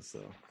classes,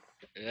 so.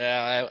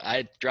 Yeah,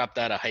 I dropped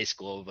out of high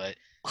school, but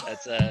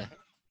that's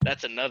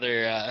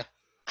another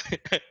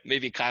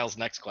maybe Kyle's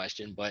next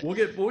question. But we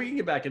can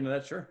get back into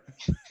that, sure.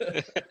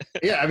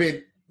 Yeah, I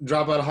mean,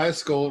 drop out of high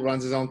school,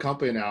 runs his own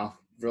company now,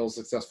 real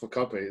successful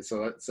company.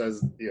 So that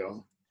says,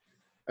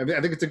 I mean,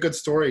 I think it's a good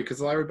story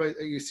because everybody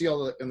you see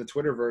in the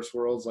Twitterverse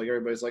worlds, like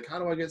everybody's like, how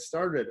do I get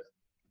started?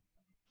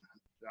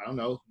 I don't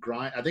know,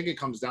 grind. I think it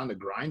comes down to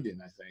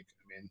grinding.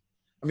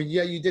 I mean,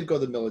 yeah, you did go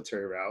the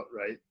military route,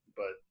 right?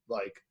 But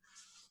like,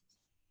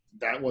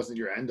 that wasn't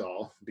your end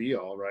all, be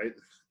all, right?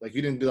 Like,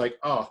 you didn't be like,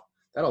 oh,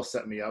 that'll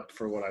set me up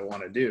for what I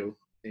want to do.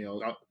 I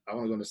want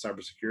to go into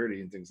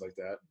cybersecurity and things like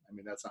that. I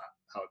mean, that's not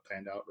how it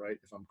panned out, right?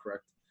 If I'm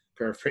correct,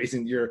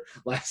 paraphrasing your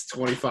last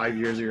 25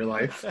 years of your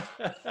life.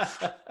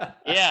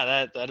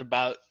 Yeah, that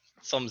about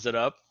sums it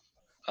up.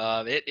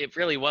 It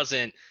really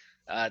wasn't.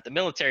 The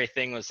military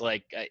thing was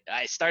like,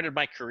 I started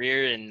my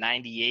career in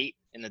 '98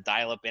 in the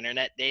dial-up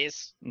internet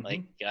days. Mm-hmm.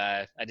 Like,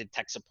 I did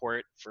tech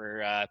support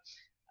for,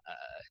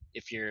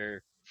 if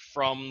you're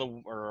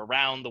from or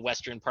around the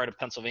western part of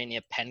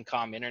Pennsylvania,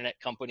 PennCom Internet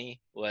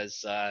Company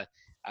was, I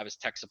was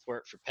tech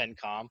support for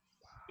PennCom.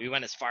 We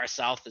went as far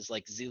south as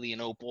like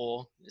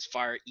Zelienople, as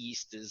far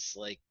east as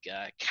like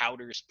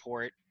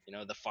Coudersport,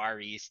 the Far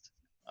East.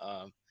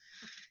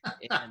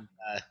 And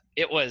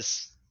it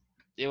was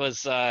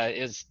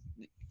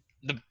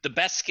the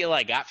best skill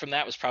I got from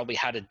that was probably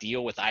how to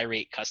deal with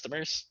irate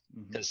customers.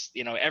 because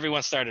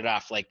everyone started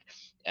off like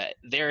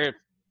their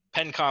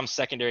PennCom's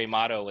secondary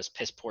motto was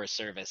piss poor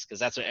service, because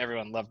that's what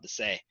everyone loved to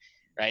say,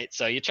 right?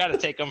 So you try to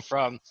take them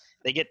from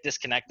they get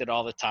disconnected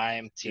all the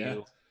time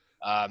to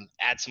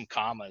add some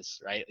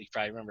commas, right? You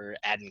probably remember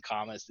adding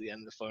commas to the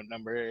end of the phone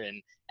number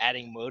and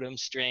adding modem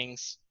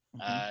strings,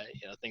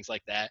 things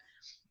like that.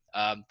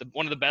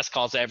 One of the best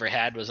calls I ever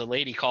had was a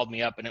lady called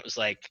me up and it was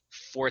like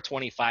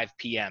 4:25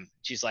 p.m.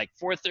 She's like,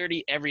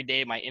 4:30 every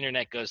day my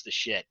internet goes to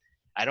shit.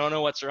 I don't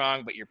know what's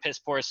wrong, but you're piss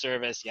poor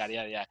service, yada,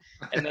 yada, yada.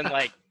 And then I'm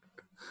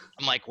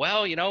like,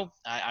 well,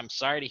 I'm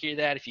sorry to hear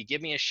that. If you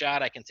give me a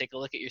shot, I can take a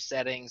look at your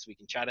settings. We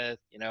can try to,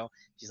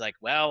 she's like,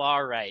 well,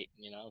 all right.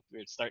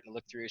 We're starting to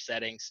look through your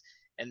settings.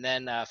 And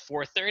then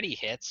 4:30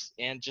 hits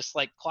and just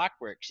like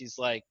clockwork, she's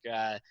like,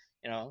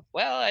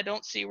 well, I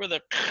don't see where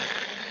the,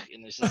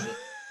 and there's just a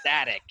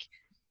static.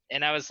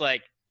 And I was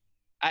like,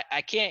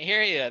 I can't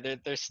hear you.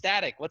 There's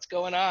static. What's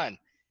going on?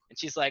 And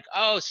she's like,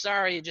 oh,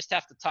 sorry, you just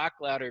have to talk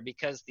louder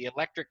because the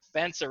electric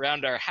fence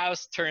around our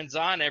house turns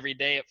on every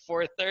day at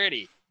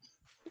 4:30.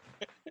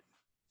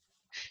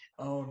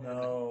 Oh,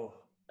 no.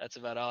 That's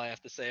about all I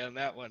have to say on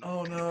that one.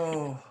 Oh,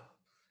 no.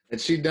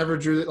 And she never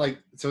drew it.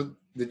 So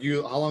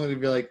how long did you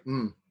be like,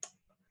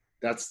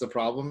 that's the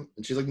problem?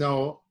 And she's like,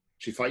 no.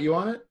 She fight you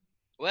on it?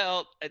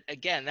 Well,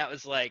 again, that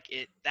was like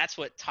that's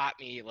what taught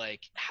me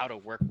like how to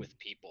work with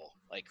people,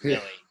 like really,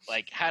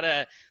 like how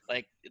to,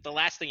 like the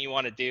last thing you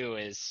want to do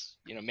is,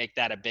 make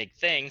that a big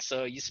thing.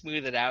 So you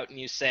smooth it out and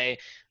you say,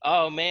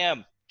 oh,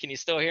 ma'am, can you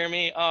still hear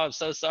me? Oh, I'm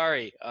so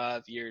sorry.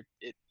 Your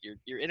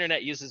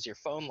internet uses your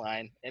phone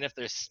line. And if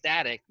there's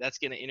static, that's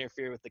going to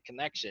interfere with the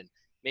connection.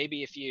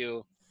 Maybe if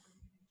you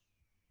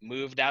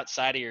moved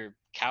outside of your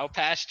cow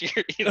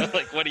pasture,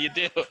 like what do you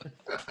do?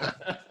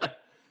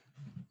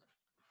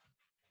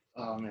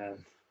 Oh man,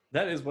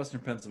 that is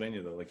Western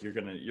Pennsylvania though. Like you're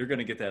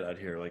gonna get that out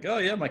here. Like, oh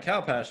yeah, my cow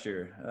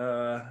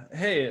pasture.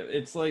 Hey,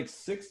 it's like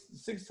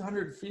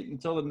 600 feet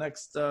until the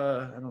next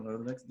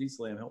the next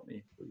D-Slam. Help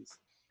me, please.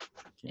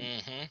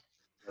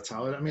 That's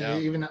how it. I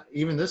mean,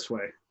 even this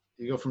way,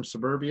 you go from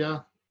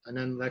suburbia, and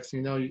then next thing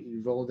you know,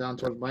 you roll down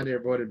towards my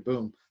neighborhood, and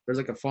boom, there's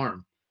like a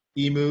farm,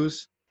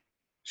 emus,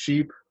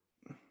 sheep,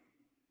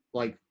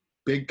 like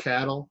big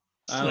cattle.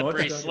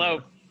 Slippery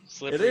slope.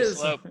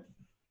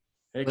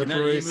 Hey, can that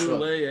emu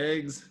lay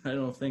eggs? I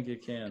don't think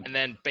it can. And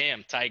then,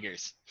 bam,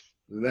 tigers.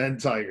 Then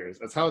tigers.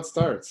 That's how it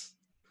starts.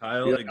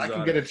 Kyle, I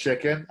can get a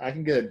chicken, I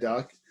can get a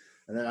duck,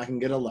 and then I can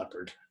get a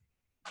leopard.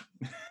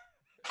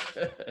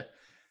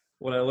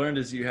 What I learned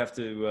is you have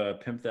to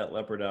pimp that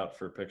leopard out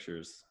for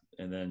pictures,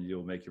 and then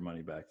you'll make your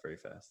money back very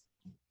fast.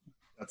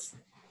 That's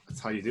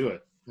how you do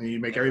it. And you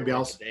make everybody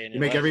else. You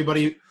make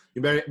everybody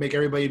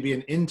be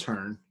an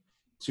intern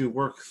to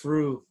work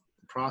through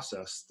the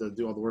process to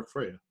do all the work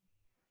for you.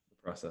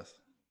 Process.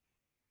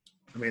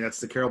 I mean, that's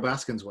the Carol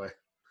Baskins way.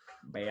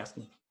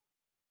 Baskin.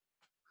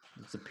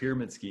 It's a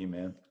pyramid scheme,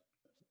 man.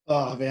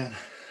 Oh man.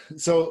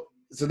 So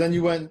then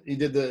you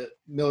did the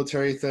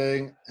military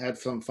thing, had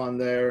some fun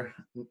there.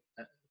 Do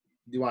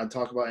you want to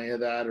talk about any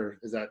of that, or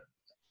is that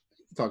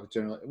talk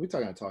generally? We're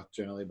going to talk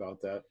generally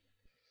about that.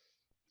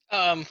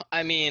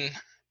 I mean,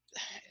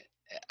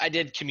 I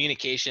did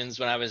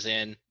communications when I was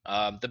in.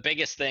 The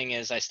biggest thing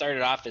is I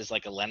started off as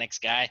like a Linux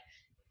guy,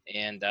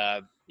 and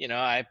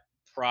I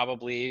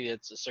probably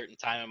it's a certain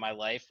time in my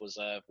life was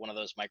one of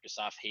those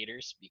Microsoft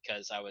haters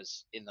because I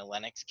was in the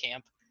Linux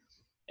camp,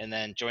 and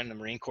then joining the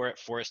Marine Corps, it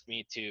forced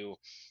me to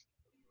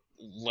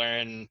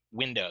learn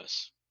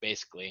Windows,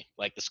 basically.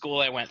 Like the school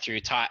I went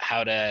through taught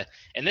how to,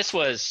 and this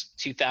was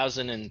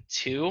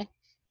 2002,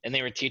 and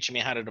they were teaching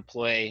me how to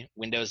deploy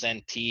Windows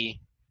NT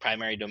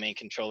primary domain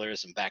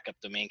controllers and backup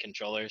domain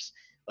controllers.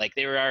 Like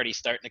they were already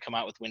starting to come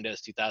out with Windows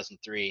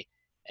 2003,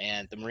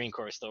 and the Marine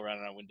Corps was still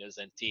running on Windows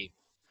NT.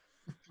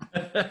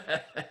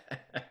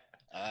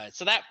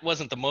 So that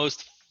wasn't the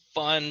most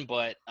fun,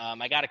 but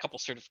I got a couple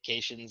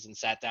certifications and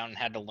sat down and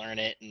had to learn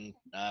it. And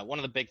one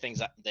of the big things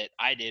that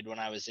I did when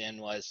I was in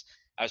was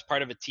I was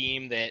part of a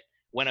team that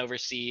went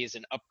overseas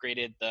and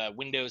upgraded the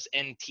Windows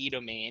NT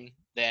domain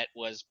that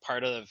was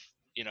part of,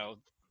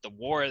 the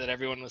war that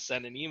everyone was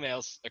sending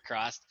emails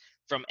across,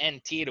 from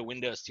NT to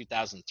Windows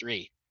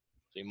 2003.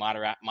 So we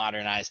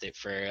modernized it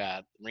for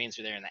the Marines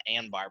were there in the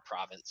Anbar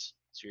province.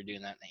 So we were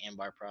doing that in the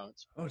Anbar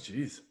province. Oh,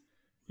 geez.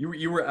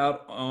 You were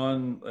out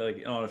on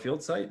a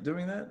field site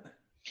doing that?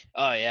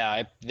 Oh yeah,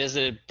 I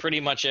visited pretty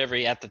much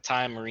every at the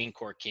time Marine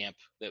Corps camp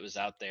that was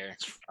out there.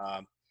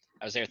 I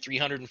was there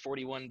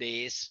 341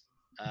 days.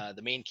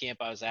 The main camp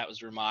I was at was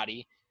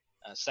Ramadi.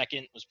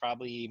 Second was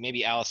probably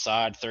maybe Al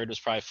Assad. Third was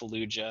probably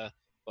Fallujah,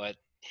 but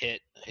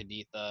hit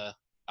Haditha,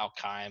 Al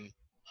Qaim,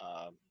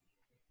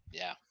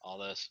 all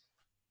those.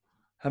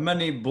 How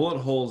many bullet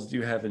holes do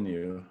you have in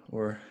you,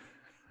 or?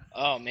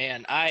 Oh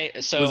man,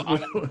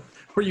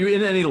 were you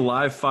in any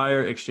live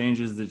fire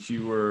exchanges that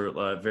you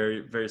were very,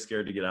 very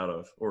scared to get out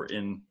of, or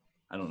in?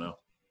 I don't know.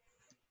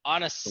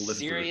 On a live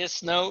through it.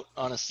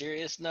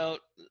 serious note,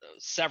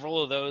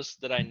 several of those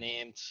that I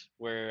named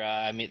were,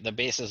 I mean, the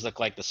bases look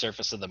like the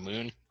surface of the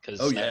moon because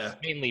Oh, yeah.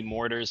 mainly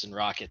mortars and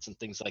rockets and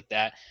things like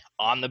that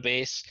on the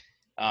base.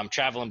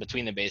 Traveling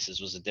between the bases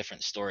was a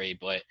different story,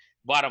 but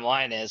bottom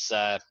line is,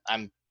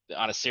 I'm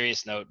on a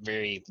serious note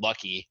very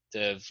lucky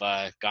to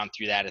have gone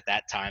through that at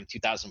that time.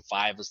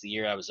 2005 was the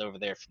year I was over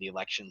there for the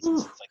elections and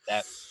stuff like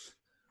that.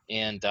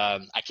 And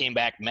I came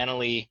back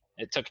mentally.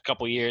 It took a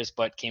couple years,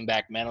 but came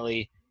back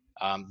mentally.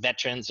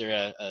 Veterans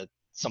are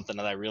something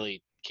that I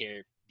really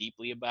care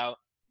deeply about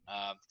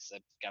because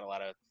I've got a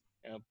lot of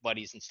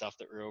buddies and stuff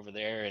that were over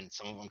there, and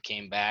some of them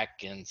came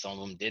back and some of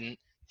them didn't,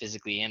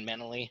 physically and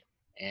mentally.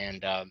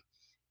 And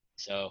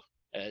so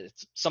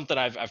it's something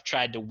I've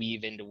tried to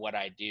weave into what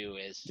I do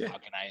is how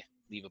can I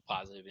leave a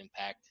positive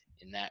impact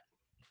in that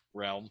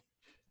realm.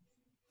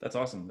 That's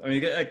awesome. I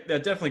mean, that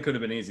definitely could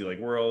have been easy. Like,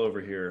 we're all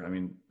over here. I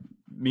mean,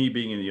 me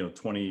being in,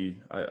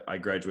 20, I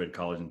graduated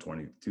college in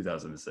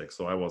 2006.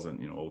 So I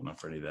wasn't, old enough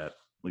for any of that.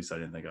 At least I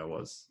didn't think I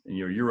was. And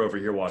you're over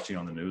here watching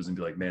on the news and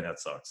be like, man, that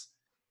sucks.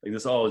 Like,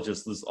 this all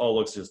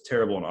looks just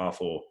terrible and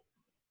awful.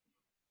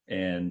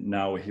 And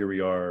now here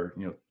we are,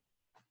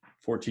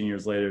 14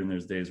 years later, and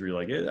there's days where you're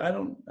like, I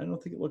don't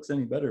think it looks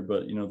any better.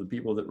 But, the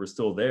people that were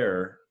still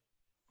there,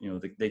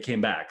 they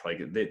came back.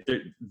 Like,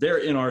 they're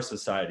in our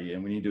society,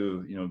 and we need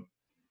to,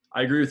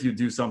 I agree with you.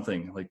 Do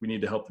something. Like, we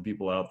need to help the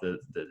people out that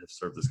have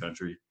served this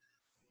country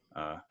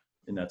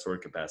in that sort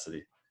of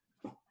capacity.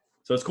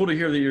 So it's cool to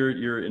hear that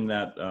you're in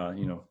that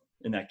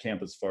in that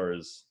camp as far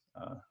as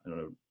I don't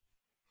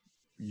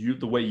know,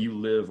 the way you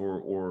live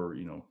or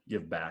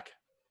give back,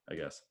 I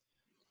guess.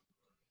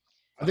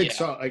 I think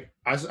Sean, like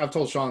I've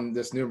told Sean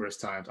this numerous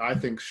times. I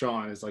think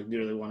Sean is like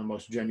nearly one of the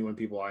most genuine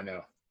people I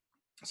know.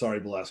 Sorry,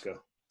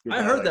 Belasco.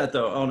 I heard that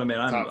though. Oh no, man,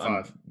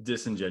 I'm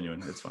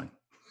disingenuine. It's fine.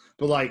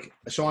 But like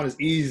Sean is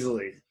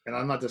easily, and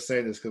I'm not just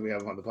saying this because we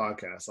have him on the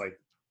podcast, like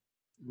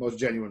most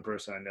genuine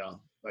person I know.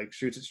 Like,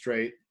 shoots it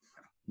straight,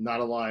 not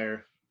a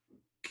liar,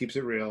 keeps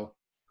it real,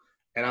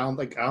 and I don't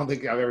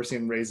think I've ever seen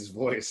him raise his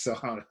voice. So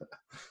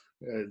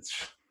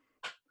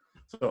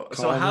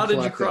so how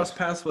did you cross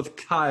paths with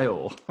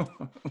Kyle?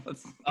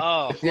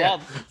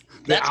 Well,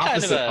 that's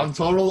kind of I'm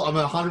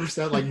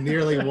 100% like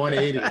nearly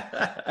 180.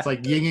 It's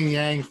like yin and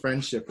yang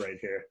friendship right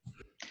here.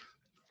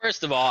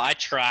 First of all, I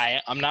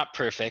try. I'm not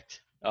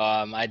perfect.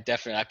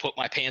 I put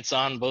my pants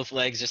on both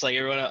legs just like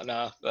everyone else.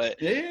 No, but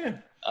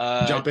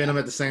jump in them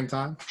at the same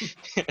time.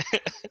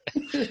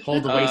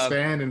 Hold the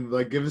waistband and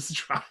like give us a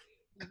try.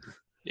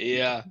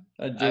 Yeah,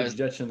 I was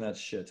judging that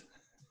shit.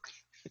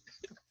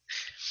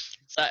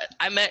 So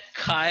I met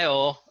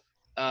Kyle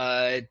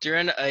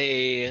during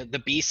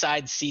the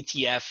B-side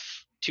CTF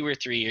 2 or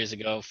 3 years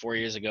ago, 4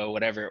 years ago,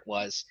 whatever it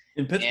was.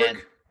 In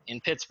Pittsburgh? In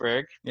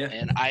Pittsburgh. Yeah.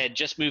 And I had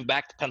just moved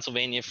back to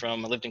Pennsylvania I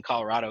lived in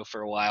Colorado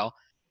for a while.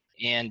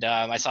 And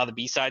I saw the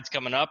B-sides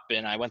coming up,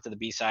 and I went to the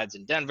B-sides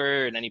in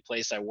Denver, and any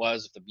place I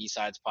was, if the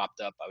B-sides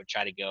popped up, I would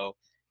try to go.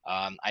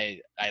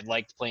 I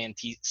liked playing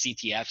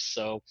CTFs,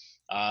 so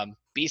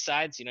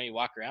B-sides, you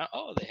walk around,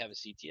 oh, they have a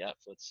CTF.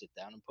 Let's sit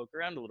down and poke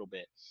around a little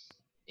bit.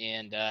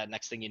 And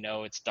next thing you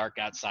know, it's dark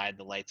outside,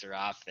 the lights are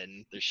off,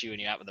 and they're shooing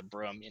you out with a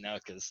broom,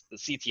 because the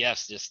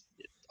CTFs just,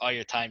 all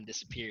your time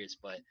disappears.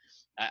 But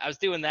I was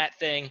doing that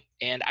thing,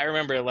 and I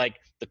remember, like,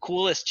 the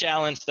coolest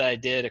challenge that I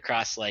did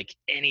across, like,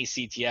 any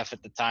CTF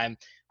at the time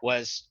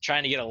was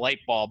trying to get a light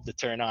bulb to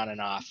turn on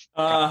and off.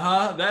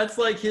 That's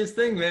like his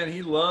thing, man.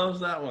 He loves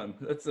that one.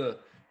 That's a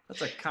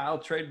Kyle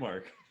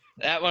trademark.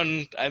 That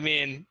one, I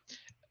mean,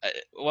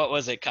 what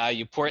was it, Kyle?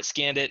 You port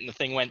scanned it and the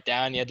thing went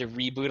down. You had to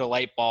reboot a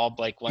light bulb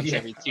like once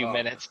every 2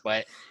 minutes.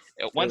 But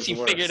once you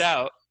figured it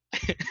out,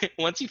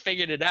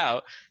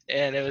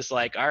 and it was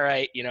like, all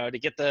right, to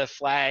get the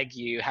flag,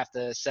 you have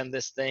to send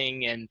this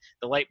thing and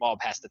the light bulb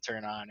has to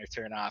turn on or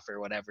turn off or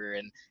whatever.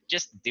 And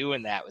just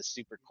doing that was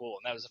super cool.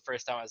 And that was the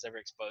first time I was ever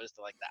exposed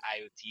to like the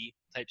IoT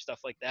type stuff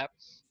like that.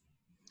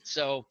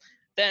 So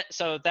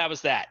that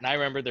was that. And I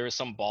remember there was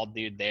some bald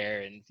dude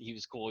there and he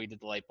was cool. He did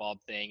the light bulb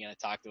thing and I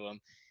talked to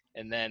him.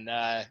 And then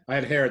I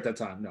had hair at that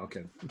time. No,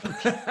 kidding.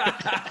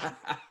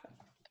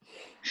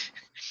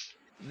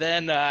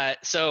 Then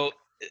so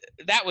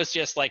that was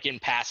just like in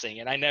passing,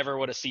 and I never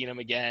would have seen him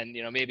again.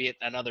 Maybe at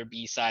another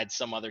B-side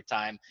some other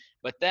time.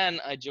 But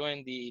then I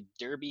joined the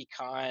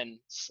DerbyCon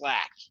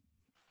Slack,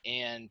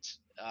 and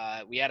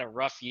we had a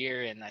rough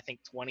year in I think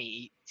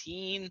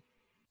 2018,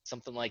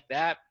 something like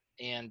that.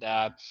 And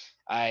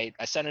I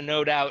sent a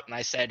note out and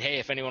I said, hey,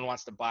 if anyone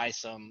wants to buy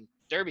some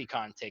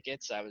DerbyCon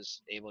tickets, I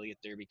was able to get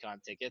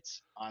DerbyCon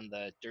tickets on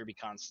the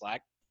DerbyCon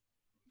Slack.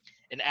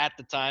 And at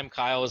the time,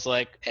 Kyle was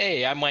like,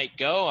 hey, I might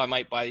go. I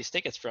might buy these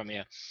tickets from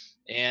you.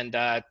 And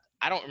I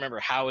don't remember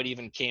how it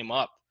even came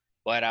up,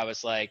 but I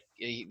was like,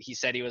 he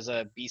said he was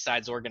a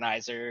B-sides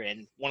organizer.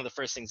 And one of the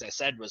first things I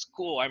said was,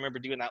 cool, I remember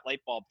doing that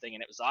light bulb thing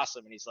and it was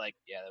awesome. And he's like,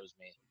 yeah, that was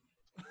me.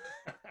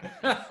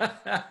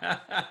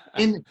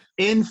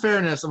 In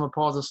fairness, I'm going to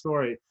pause the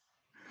story.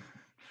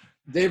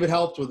 David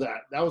helped with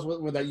that. That was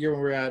with that year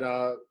when we were at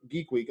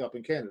Geek Week up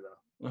in Canada.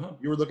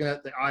 you were looking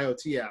at the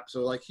IoT app.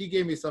 So like he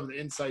gave me some of the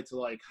insight to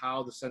like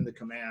how to send the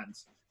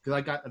commands. Cause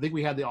I think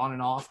we had the on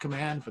and off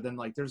command, but then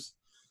like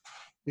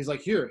he's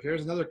like,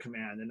 here's another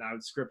command. And I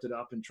would script it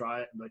up and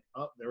try it. And like,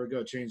 oh, there we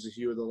go. Change the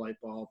hue of the light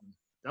bulb. And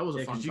that was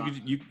a fun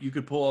time. You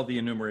could pull all the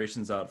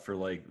enumerations out for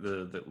like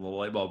the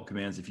light bulb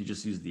commands if you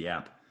just use the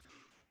app.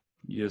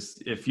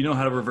 If you know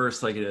how to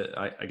reverse, like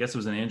I guess it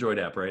was an Android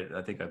app, right?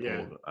 I think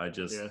I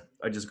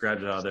just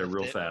grabbed it out of there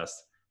real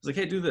fast. I was like,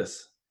 hey, do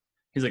this.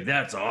 He's like,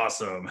 that's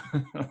awesome.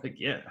 I'm like,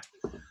 yeah.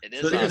 It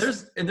is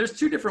awesome. There's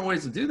two different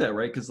ways to do that,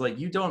 right? Because like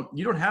you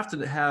don't have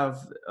to have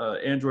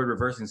Android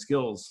reversing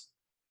skills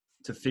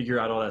to figure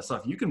out all that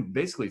stuff. You can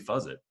basically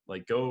fuzz it.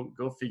 Like go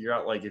figure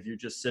out, like if you're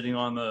just sitting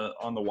on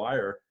the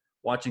wire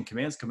watching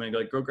commands come in,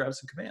 like go grab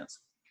some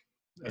commands.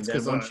 And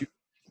then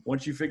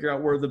once you figure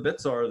out where the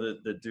bits are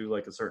that do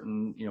like a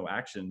certain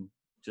action,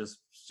 just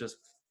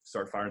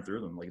start firing through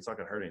them. Like it's not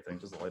gonna hurt anything,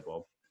 just a light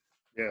bulb.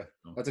 Yeah,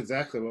 that's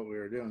exactly what we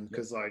were doing.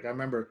 Because like I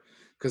remember,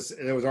 because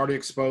it was already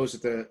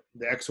exposed that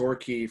the XOR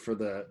key for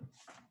the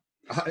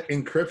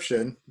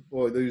encryption,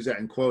 well, they use that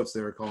in quotes,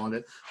 they were calling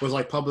it, was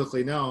like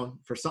publicly known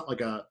for something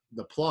like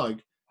the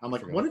plug. I'm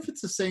like, what if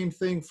it's the same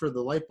thing for the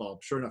light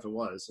bulb? Sure enough, it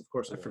was. Of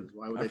course, it was.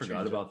 Why would they change it?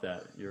 I forgot about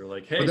that. You're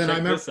like, hey,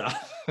 check this out.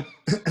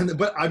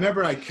 But I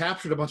remember I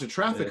captured a bunch of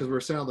traffic because we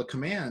were sending all the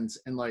commands,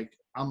 and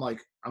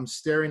I'm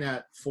staring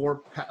at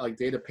 4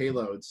 data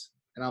payloads,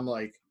 and I'm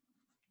like,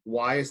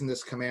 why isn't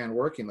this command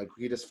working? Like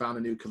we just found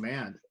a new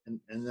command,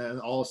 and then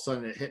all of a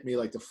sudden it hit me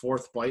like the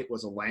 4th byte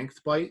was a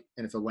length byte,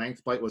 and if the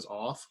length byte was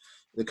off,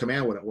 the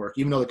command wouldn't work,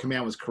 even though the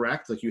command was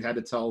correct. Like you had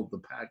to tell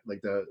the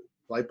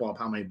light bulb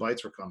how many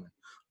bytes were coming,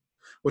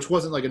 which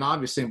wasn't like an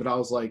obvious thing, but I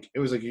was like, it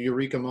was like a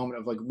eureka moment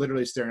of like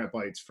literally staring at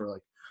bytes for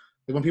like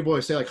when people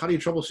always say like, how do you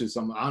troubleshoot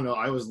something? I don't know.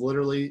 I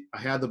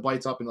had the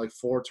bytes up in like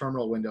 4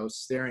 terminal windows,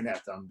 staring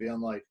at them,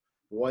 being like,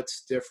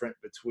 what's different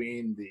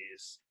between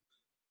these?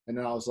 And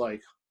then I was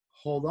like,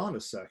 hold on a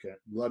second,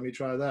 let me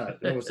try that.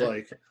 It was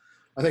like,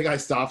 I think I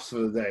stopped for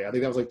the day. I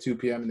think that was like 2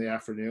 p.m. in the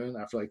afternoon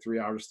after like 3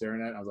 hours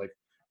staring at it. I was like,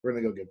 we're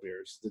gonna go get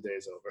beers. The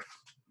day's over.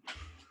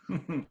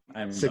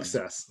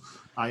 Success.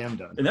 I am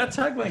done. And that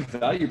tag length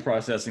value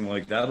processing,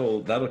 like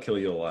that'll kill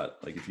you a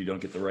lot. Like if you don't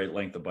get the right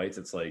length of bytes,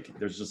 it's like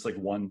there's just like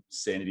one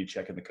sanity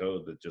check in the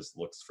code that just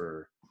looks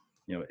for,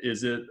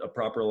 is it a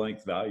proper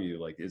length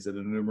value? Like is it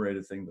an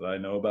enumerated thing that I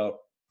know about?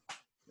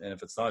 And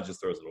if it's not, it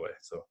just throws it away.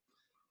 So,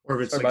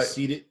 or if it's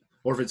seeded.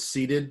 Or if it's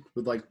seeded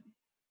with like,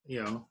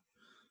 different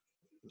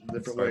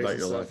ways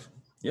and stuff.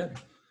 Yeah.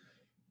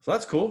 So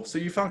that's cool. So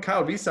you found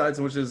Kyle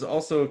B-Sides, which is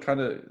also kind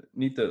of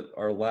neat that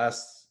our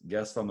last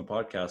guest on the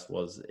podcast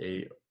was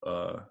a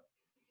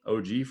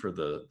OG for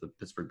the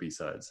Pittsburgh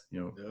B-Sides,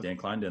 Dan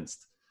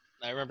Kleindienst.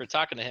 I remember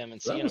talking to him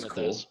and seeing him at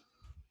those.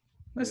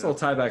 Nice little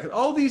tie back.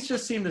 All these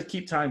just seem to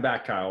keep tying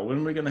back, Kyle. When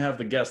are we going to have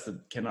the guest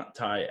that cannot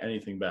tie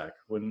anything back?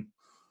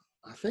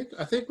 I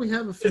think we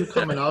have a few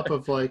coming up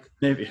of like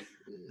maybe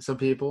some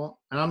people.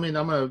 And I mean,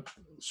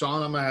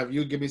 Sean, I'm gonna have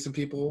you give me some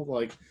people.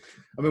 Like,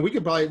 I mean, we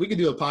could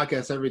do a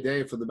podcast every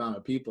day for the amount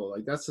of people.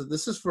 Like this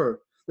is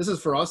for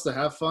us to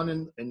have fun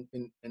and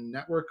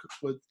network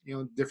with,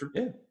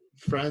 different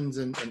friends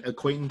and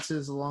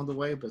acquaintances along the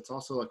way. But it's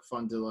also like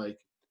fun to like,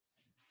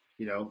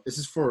 this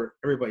is for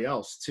everybody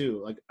else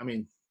too. Like, I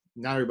mean,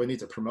 not everybody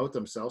needs to promote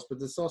themselves, but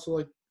it's also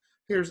like,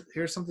 here's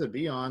something to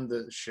be on,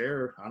 to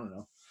share. I don't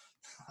know.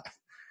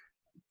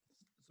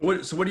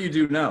 So what do you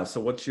do now?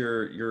 So what's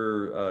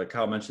your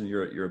Kyle mentioned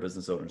you're a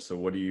business owner. So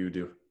what do you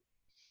do?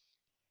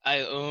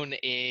 I own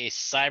a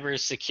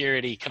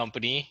cybersecurity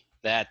company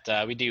that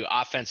we do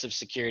offensive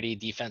security,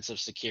 defensive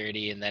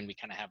security, and then we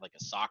kind of have like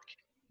a SOC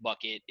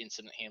bucket,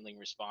 incident handling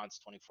response,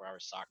 24-hour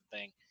SOC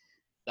thing.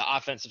 The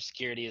offensive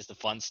security is the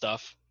fun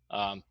stuff,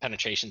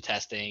 penetration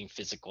testing,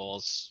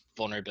 physicals,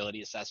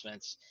 vulnerability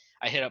assessments.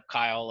 I hit up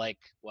Kyle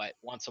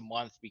once a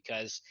month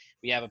because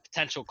we have a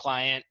potential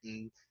client,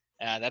 and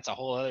that's a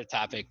whole other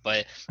topic,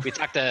 but we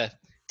talk to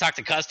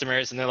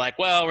customers and they're like,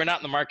 well, we're not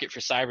in the market for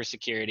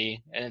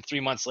cybersecurity. And then 3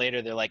 months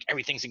later, they're like,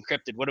 everything's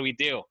encrypted. What do we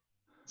do?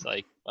 It's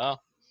like,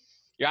 well,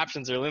 your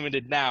options are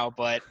limited now,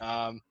 but,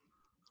 so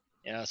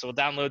we'll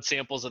download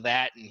samples of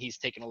that, and he's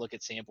taking a look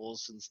at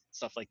samples and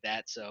stuff like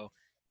that. So,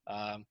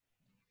 the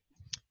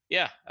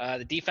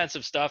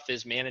defensive stuff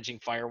is managing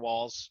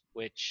firewalls,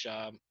 which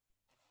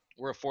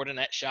we're a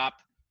Fortinet shop.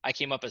 I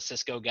came up as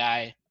Cisco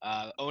guy,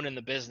 owning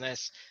the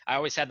business. I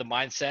always had the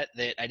mindset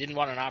that I didn't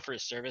want to offer a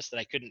service that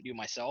I couldn't do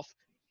myself,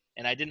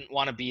 and I didn't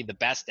want to be the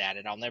best at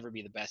it. I'll never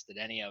be the best at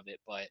any of it,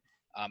 but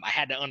I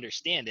had to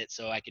understand it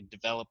so I could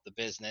develop the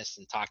business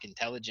and talk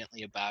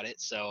intelligently about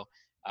it. So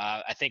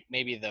I think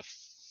maybe the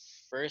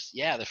first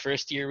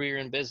year we were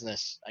in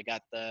business, I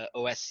got the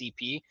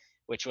OSCP,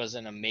 which was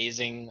an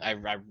amazing. I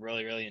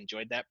really, really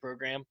enjoyed that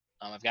program.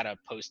 I've got a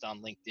post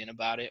on LinkedIn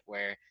about it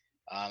where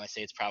I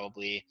say it's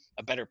probably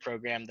a better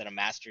program than a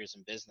master's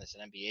in business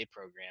and MBA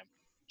program,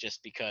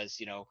 just because,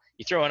 you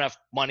throw enough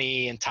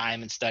money and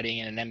time and studying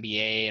in an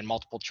MBA and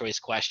multiple choice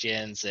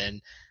questions.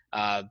 And,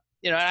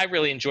 I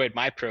really enjoyed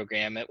my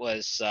program. It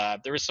was,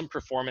 there was some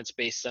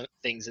performance-based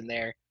things in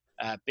there.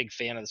 Big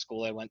fan of the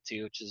school I went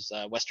to, which is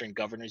Western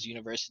Governors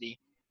University.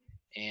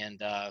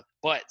 And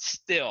but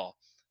still,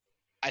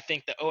 I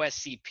think the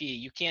OSCP,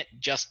 you can't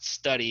just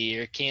study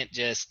or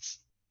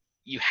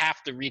you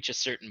have to reach a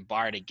certain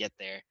bar to get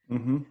there.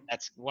 Mm-hmm.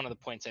 That's one of the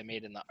points I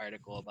made in the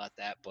article about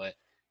that. But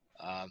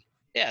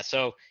yeah,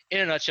 so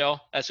in a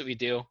nutshell, that's what we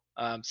do.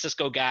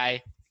 Cisco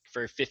guy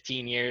for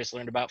 15 years,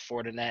 learned about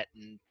Fortinet,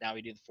 and now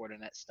we do the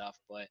Fortinet stuff.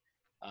 But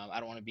I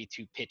don't want to be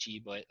too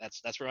pitchy, but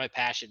that's where my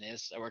passion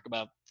is. I work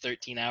about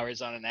 13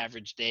 hours on an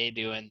average day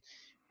doing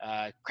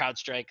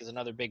CrowdStrike is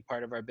another big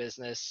part of our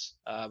business.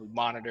 We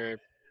monitor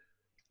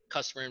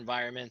customer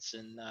environments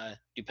and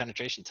do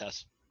penetration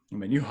tests. I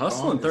mean, you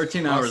hustling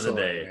 13 hours a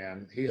day.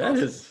 Man.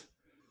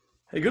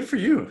 Hey, good for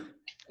you.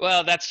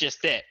 Well, that's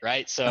just it,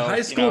 right? So A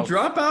high school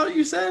dropout,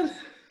 you said?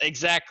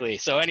 Exactly.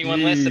 So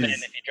anyone listening, if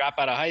you drop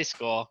out of high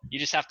school, you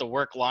just have to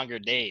work longer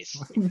days.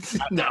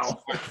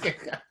 No.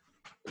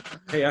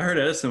 Hey, I heard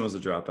Edison was a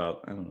dropout.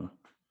 I don't know.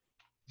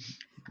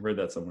 I read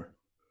that somewhere.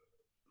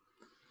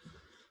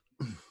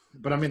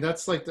 But I mean,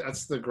 that's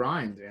the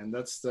grind, and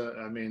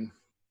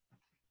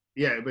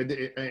yeah. But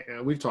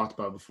we've talked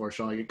about it before,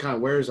 Sean. Like, it kind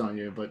of wears on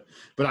you. But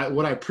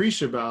what I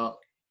appreciate about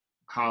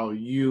how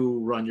you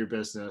run your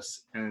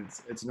business, and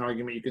it's an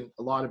argument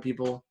a lot of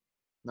people,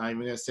 not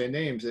even gonna say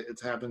names, it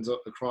happens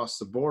across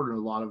the board, and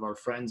a lot of our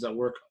friends that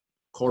work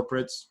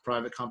corporates,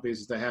 private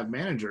companies, that have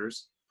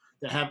managers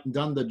that haven't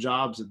done the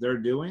jobs that they're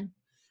doing. And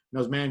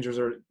those managers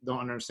don't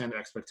understand the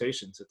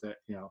expectations that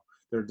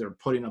they're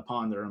putting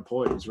upon their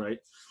employees, right?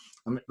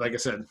 I mean, like I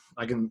said,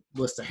 I can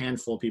list a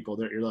handful of people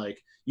that you're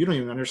like, you don't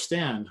even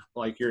understand.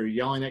 Like, you're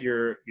yelling at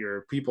your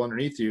people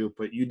underneath you,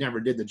 but you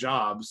never did the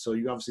job, so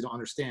you obviously don't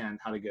understand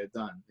how to get it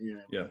done. You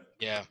know? Yeah.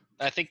 Yeah.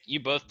 I think you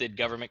both did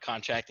government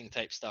contracting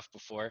type stuff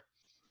before.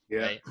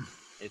 Yeah. Right?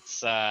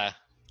 It's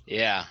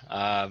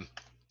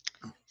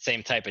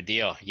same type of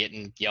deal.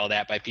 Getting yelled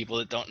at by people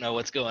that don't know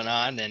what's going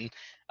on, and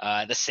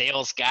the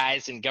sales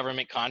guys and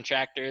government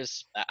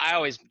contractors. I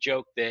always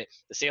joke that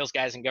the sales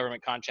guys and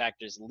government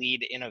contractors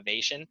lead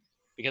innovation,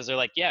 because they're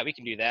like, yeah, we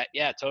can do that.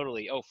 Yeah,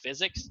 totally. Oh,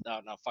 physics? No,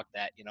 fuck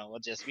that.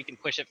 We can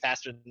push it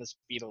faster than the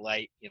speed of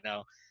light.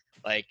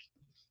 Like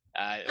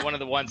one of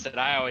the ones that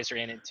I always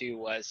ran into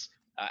was,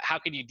 how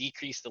can you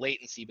decrease the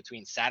latency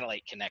between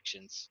satellite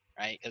connections,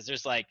 right? Because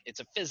it's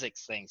a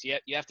physics thing. So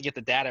you have to get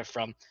the data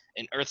from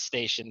an Earth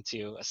station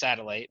to a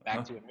satellite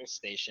back to an Earth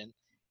station.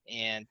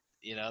 And,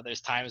 there's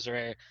times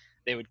where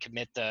they would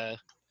commit to,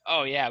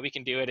 oh yeah, we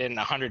can do it in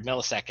 100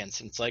 milliseconds.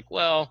 And it's like,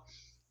 well,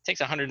 it takes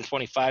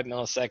 125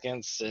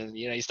 milliseconds. And,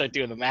 you start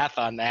doing the math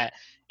on that.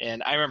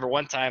 And I remember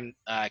one time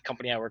a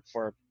company I worked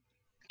for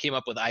came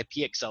up with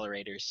IP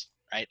accelerators.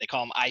 Right? They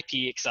call them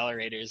IP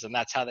accelerators, and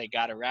that's how they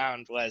got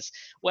around was,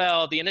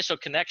 well, the initial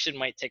connection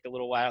might take a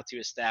little while to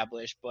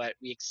establish, but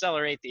we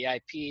accelerate the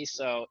IP.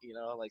 So,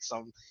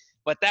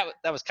 but that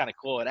was kind of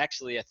cool. It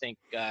actually, I think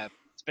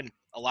it's been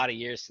a lot of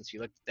years since we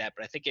looked at that,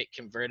 but I think it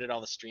converted all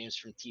the streams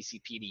from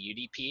TCP to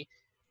UDP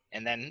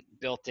and then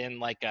built in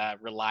like a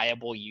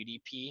reliable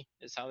UDP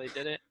is how they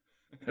did it.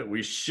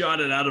 We shot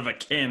it out of a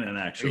cannon,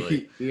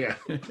 actually. Yeah.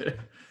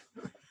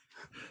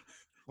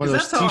 One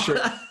of those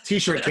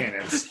t-shirt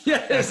cannons.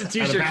 Yeah, it's a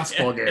t-shirt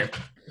basketball game.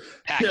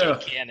 Packing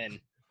cannon.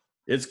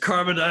 It's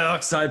carbon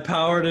dioxide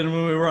powered, and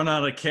when we run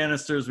out of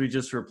canisters, we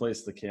just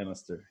replace the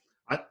canister.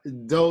 Like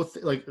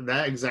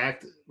that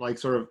exact, like,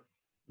 sort of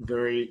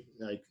very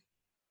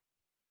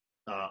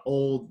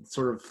old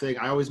sort of thing.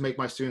 I always make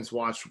my students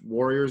watch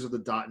Warriors of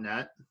the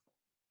 .NET.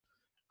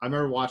 I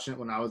remember watching it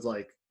when I was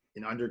like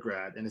in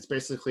undergrad, and it's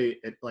basically,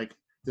 it like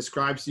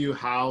describes to you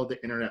how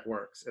the internet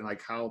works and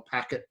like how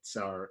packets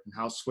are and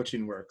how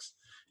switching works.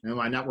 And in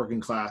my networking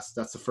class,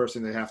 that's the first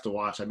thing they have to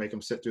watch. I make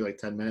them sit through like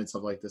 10 minutes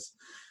of like this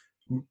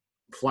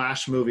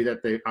Flash movie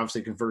that they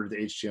obviously converted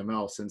to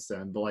HTML since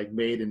then, but like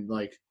made in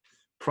like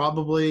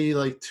probably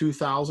like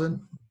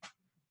 2000.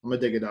 I'm gonna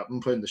dig it up. I'm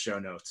gonna put it in the show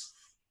notes.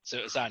 So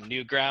it's on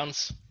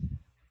Newgrounds.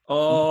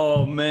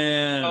 Oh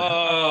man!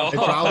 Oh, it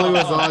probably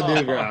was on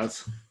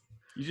Newgrounds.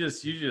 You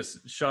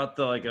just shot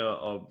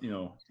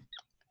the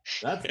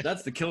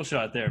that's the kill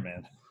shot there,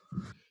 man.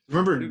 Do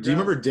you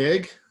remember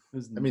Dig?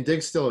 I mean,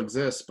 Dig still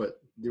exists,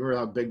 but do you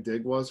remember how big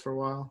Dig was for a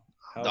while?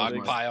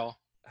 Dogpile.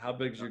 How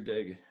big's your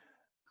Dig?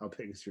 How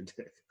big is your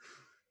Dig?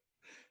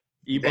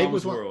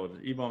 E-Bombs World.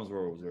 E-Bombs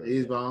World was there.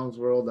 E-Bombs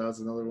World, that was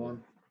another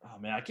one. Oh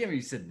man, I can't believe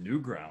you said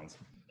Newgrounds.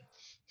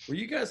 Were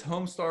you guys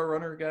Homestar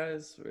Runner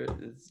guys?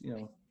 It's,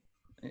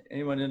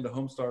 anyone into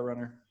Homestar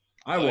Runner?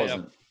 I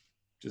wasn't. Yeah.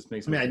 Just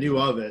makes me. I knew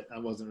of it. I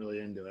wasn't really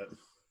into it.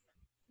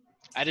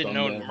 I didn't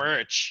know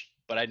merch,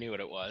 but I knew what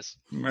it was.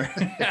 Merch.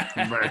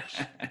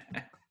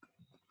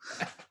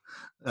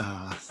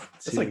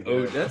 That's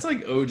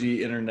like OG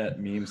internet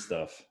meme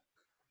stuff.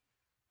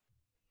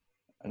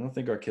 I don't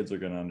think our kids are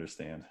going to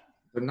understand.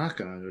 They're not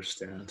going to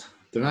understand.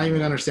 They're not even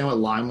going to understand what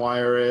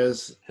LimeWire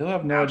is. He'll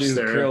have no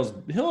idea.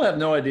 He'll have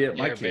no idea.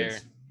 My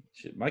kids.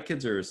 Shit, my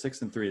kids are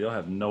 6 and 3. They'll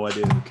have no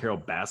idea who Carol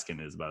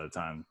Baskin is by the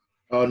time.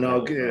 Oh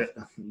no,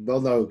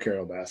 they'll know who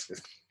Carol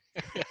Baskin.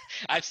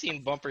 I've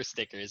seen bumper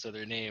stickers with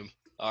her name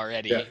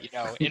already,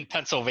 Yeah. in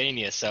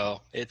Pennsylvania.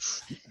 So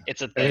it's a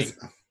thing. It's-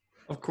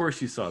 Of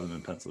course you saw them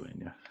in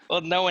Pennsylvania.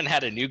 Well, no one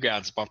had a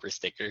Newgrounds bumper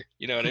sticker.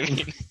 You know what I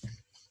mean?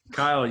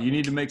 Kyle, you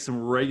need to make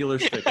some regular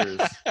stickers.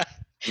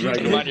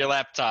 Put them on your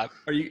laptop.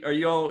 Are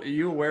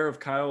you aware of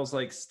Kyle's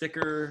like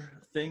sticker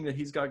thing that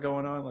he's got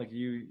going on? Like are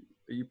you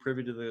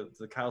privy to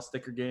the Kyle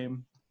sticker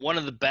game? One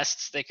of the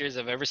best stickers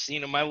I've ever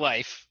seen in my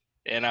life,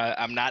 and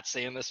I'm not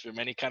saying this from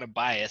any kind of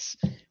bias,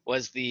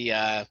 was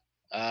the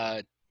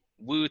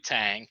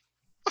Wu-Tang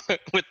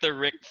with the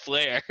Ric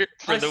Flair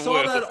for I the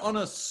saw Wu. that on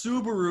a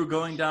Subaru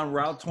going down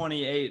Route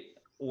 28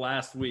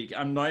 last week.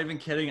 I'm not even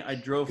kidding. I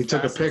drove He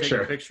took a fast to take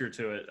picture. a picture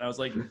to it. I was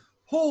like,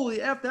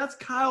 holy F, that's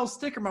Kyle's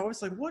sticker. My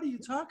wife's like, what are you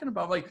talking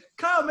about? I'm like,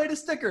 Kyle made a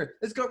sticker.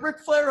 It's got Ric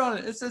Flair on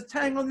it. It says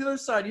Tang on the other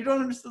side. You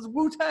don't understand. It's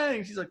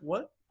Wu-Tang. She's like,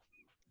 what?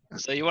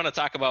 So you want to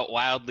talk about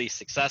wildly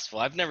successful?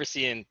 I've never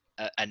seen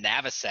a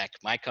Navasek,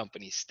 my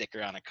company's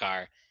sticker on a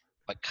car,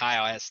 but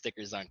Kyle has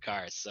stickers on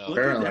cars. So Look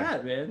Apparently. at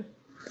that, man.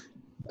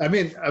 I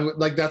mean,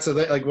 that's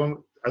like when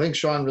I think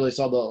Sean really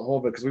saw the whole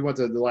bit because we went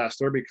to the last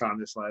DerbyCon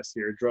this last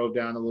year, drove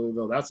down to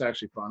Louisville. That's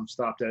actually fun.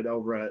 Stopped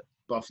over at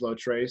Buffalo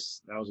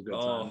Trace. That was a good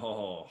time.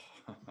 Oh,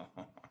 I'm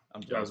That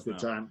was jealous a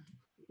good now. time.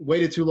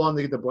 Waited too long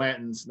to get the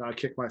Blantons. Now I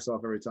kick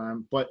myself every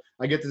time. But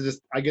I get to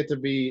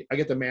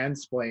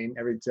mansplain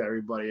to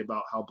everybody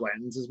about how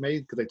Blantons is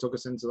made because they took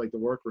us into like the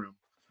workroom,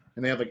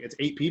 and they have it's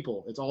 8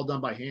 people. It's all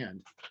done by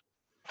hand,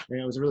 and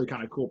it was a really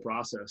kind of cool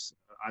process.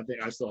 I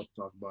think I still have to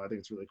talk about it. I think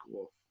it's a really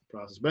cool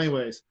process. But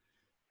anyways,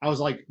 I was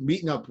like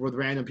meeting up with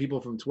random people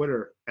from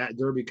Twitter at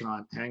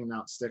DerbyCon, hanging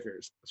out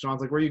stickers.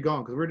 Sean's like, "Where are you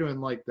going?" Because we're doing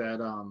like that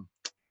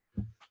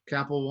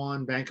Capital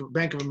One, Bank of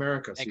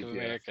America. Bank of CPF.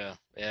 America.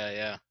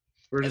 Yeah.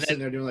 We're And just then-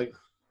 sitting there doing like,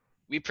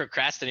 We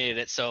procrastinated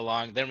it so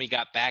long. Then we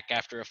got back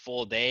after a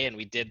full day and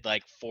we did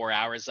like 4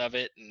 hours of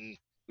it. And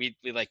we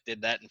like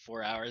did that in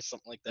 4 hours,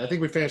 something like that. I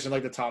think we finished in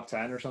like the top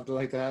 10 or something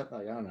like that.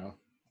 Like, I don't know.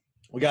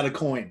 We got a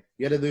coin.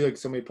 You had to do like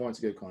so many points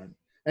to get a coin.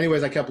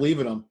 Anyways, I kept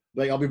leaving them.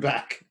 Like, I'll be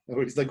back.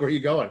 He's like, where are you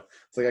going?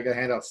 It's like, I got to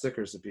hand out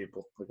stickers to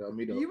people. Like, I'll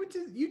meet up.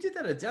 You did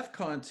that at DEF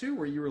CON too,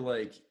 where you were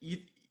like, you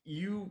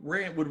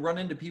would run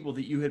into people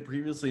that you had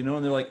previously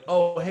known. They're like,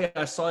 oh, hey,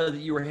 I saw that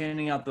you were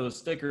handing out those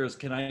stickers.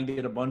 Can I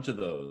get a bunch of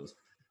those?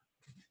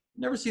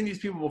 Never seen these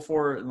people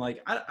before. And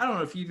like, I don't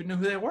know if you even knew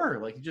who they were.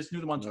 Like, you just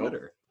knew them on Nope.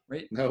 Twitter,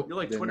 right? Nope, You're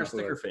like didn't Twitter know who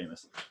they sticker were.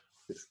 famous.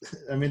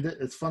 I mean,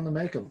 it's fun to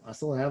make them. I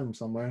still have them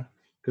somewhere.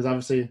 Because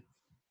obviously, I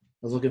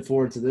was looking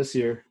forward to this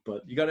year.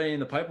 But You got any in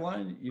the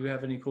pipeline? You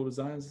have any cool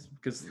designs?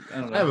 Because I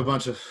don't know. I have a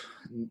bunch of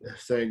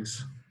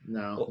things.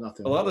 No, Well,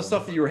 nothing. A lot of the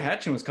stuff that you were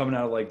hatching was coming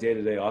out of like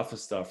day-to-day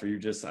office stuff, or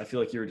I feel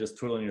like you were just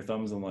twiddling your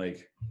thumbs and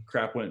like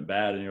crap went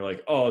bad and you're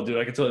like, oh dude,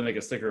 I could totally make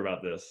a sticker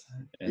about this.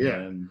 And Yeah.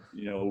 then,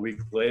 a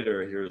week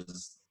later,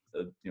 here's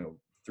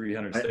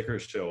 300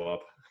 stickers show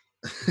up.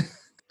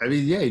 I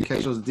mean, yeah, you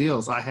catch those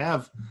deals. I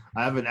have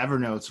an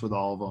Evernotes with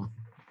all of them.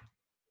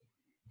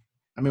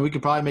 I mean, we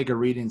could probably make a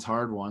readings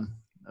hard one.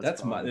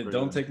 That's my, probably pretty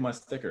don't good. take my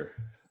sticker.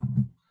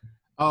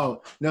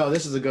 Oh, no,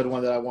 this is a good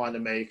one that I wanted to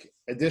make.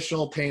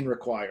 Additional pain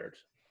required.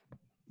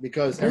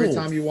 Because every Oh.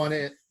 time you want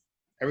to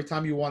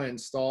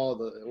install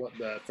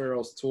the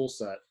Ferro's tool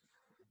set,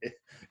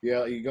 you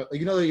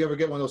ever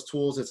get one of those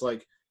tools, it's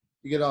like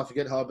you get off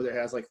GitHub, but it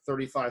has like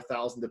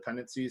 35,000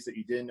 dependencies that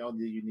you didn't know that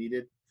you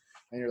needed.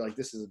 And you're like,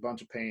 this is a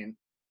bunch of pain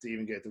to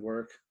even get it to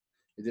work.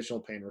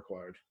 Additional pain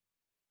required.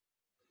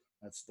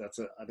 I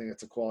think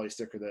that's a quality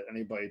sticker that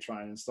anybody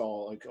trying to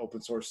install like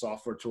open source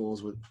software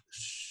tools with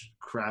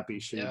crappy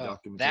shitty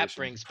documentation. That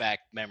brings back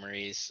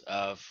memories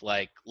of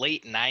like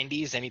late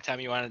 90s. Anytime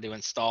you wanted to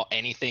install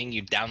anything,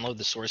 you download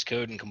the source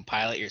code and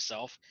compile it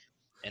yourself.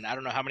 And I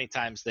don't know how many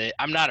times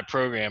I'm not a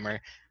programmer,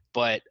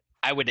 but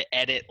I would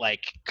edit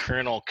like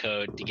kernel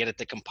code to get it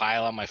to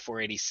compile on my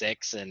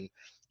 486. And,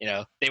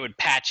 they would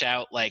patch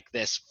out like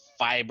this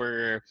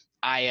fiber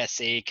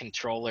ISA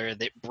controller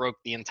that broke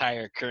the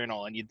entire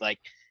kernel. And you'd like,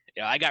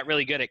 I got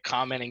really good at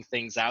commenting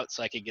things out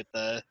so I could get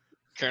the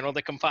kernel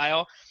to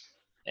compile.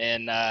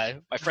 And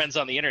my friends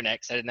on the internet,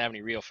 because I didn't have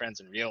any real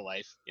friends in real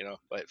life,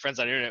 but friends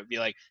on the internet would be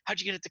like, how'd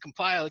you get it to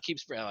compile? It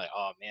keeps, I'm like,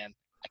 oh man,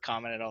 I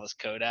commented all this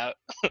code out.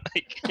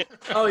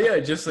 Oh yeah,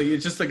 it's just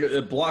like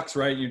it blocks,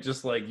 right? You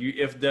just like you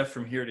if def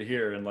from here to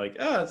here, and like,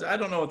 I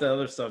don't know what that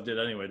other stuff did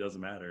anyway. It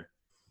doesn't matter.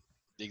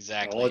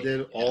 Exactly.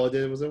 All it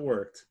did was it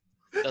worked.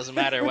 Doesn't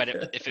matter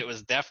if it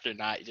was deft or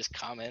not. You just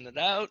comment it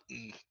out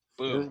and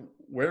boom.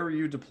 Where were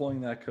you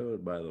deploying that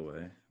code, by the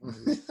way?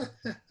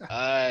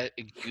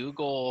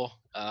 Google,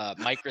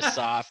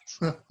 Microsoft.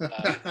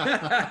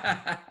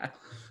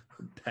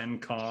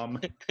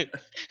 Pencom.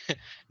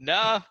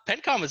 No,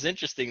 Pencom was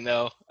interesting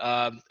though.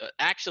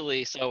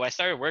 Actually, so I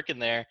started working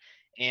there,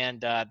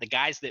 and the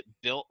guys that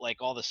built like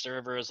all the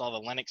servers, all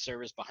the Linux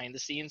servers behind the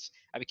scenes,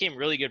 I became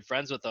really good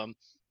friends with them.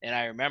 And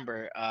I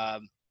remember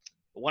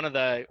one of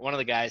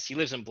the guys, he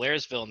lives in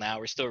Blairsville now.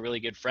 We're still really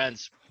good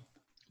friends.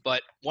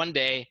 But one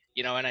day,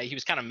 and he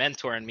was kind of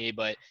mentoring me,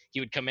 but he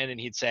would come in and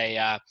he'd say,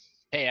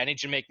 hey, I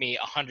need you to make me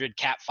 100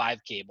 Cat5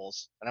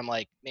 cables. And I'm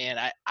like, man,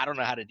 I don't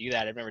know how to do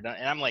that. I've never done it.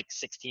 And I'm like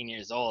 16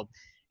 years old.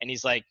 And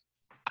he's like,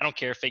 I don't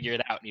care, figure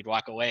it out. And he'd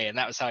walk away. And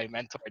that was how he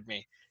mentored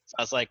me. So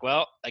I was like,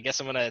 well, I guess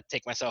I'm going to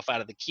take myself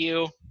out of the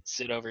queue,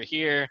 sit over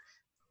here.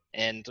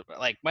 And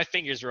like my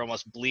fingers were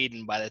almost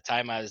bleeding by the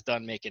time I was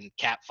done making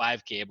Cat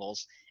 5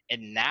 cables.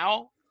 And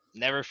now,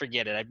 never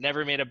forget it. I've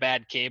never made a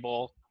bad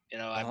cable. You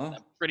know, I'm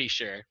pretty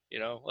sure, you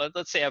know,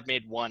 let's say I've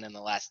made one in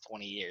the last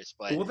 20 years,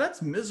 but well,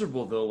 that's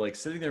miserable though. Like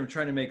sitting there and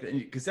trying to make,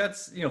 because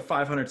that's,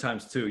 500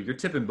 times 2, you're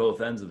tipping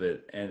both ends of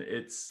it. And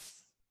it's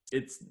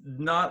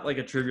not like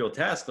a trivial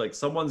task. Like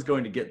someone's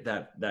going to get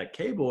that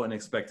cable and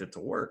expect it to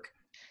work.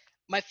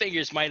 My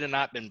fingers might have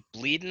not been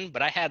bleeding,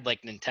 but I had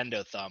like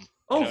Nintendo thumb.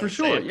 Oh, for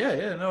sure.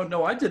 Yeah.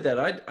 No, I did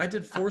that. I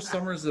did 4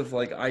 summers of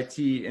like IT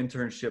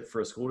internship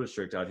for a school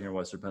district out here in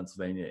Western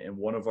Pennsylvania. And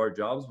one of our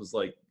jobs was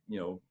like,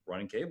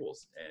 running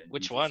cables. And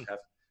which one?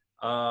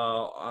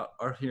 Out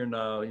here in,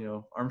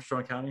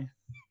 Armstrong County.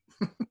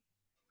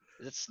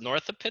 It's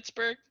north of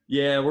Pittsburgh?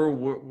 Yeah, we're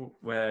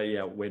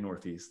way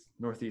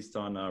northeast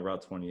on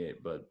Route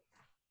 28, but.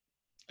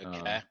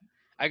 Okay.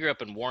 I grew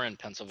up in Warren,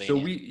 Pennsylvania.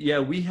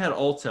 So we had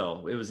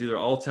Altel. It was either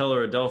Altel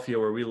or Adelphia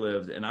where we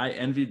lived, and I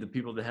envied the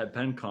people that had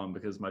Pencom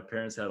because my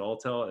parents had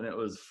Altel, and it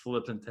was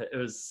it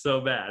was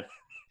so bad.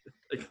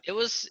 It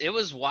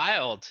was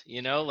wild,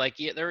 like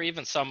there were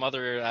even some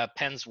other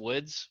Penns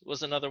Woods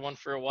was another one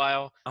for a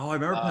while. Oh, I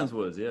remember Penns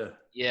Woods, yeah.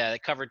 Yeah,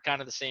 it covered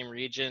kind of the same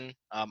region.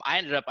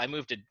 I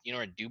moved to,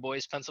 where Du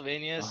Bois,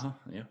 Pennsylvania is?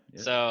 Yeah.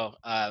 So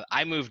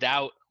I moved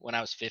out when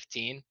I was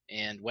 15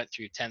 and went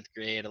through 10th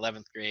grade,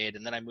 11th grade,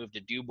 and then I moved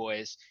to Du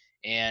Bois.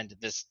 And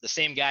the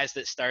same guys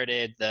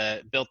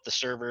that built the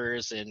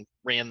servers and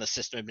ran the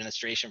system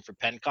administration for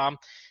Pencom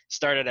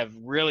started a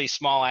really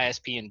small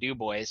ISP in Du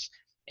Bois.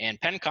 And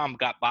Pencom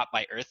got bought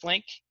by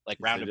Earthlink, like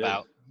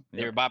roundabout.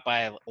 They were bought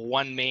by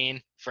One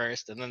Main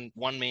first, and then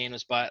One Main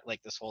was bought,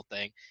 like this whole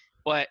thing.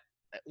 But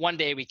one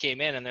day we came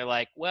in and they're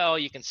like, well,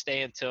 you can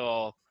stay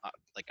until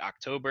like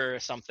October or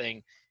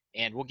something,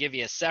 and we'll give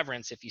you a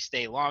severance if you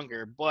stay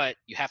longer, but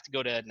you have to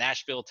go to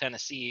Nashville,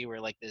 Tennessee,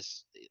 where like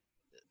this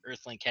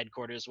Earthlink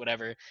headquarters,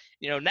 whatever.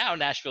 Now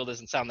Nashville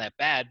doesn't sound that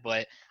bad,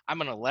 but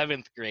I'm an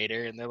 11th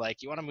grader, and they're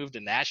like, you want to move to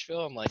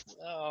Nashville? I'm like,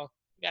 oh,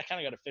 I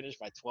kind of got to finish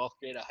my 12th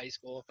grade of high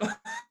school.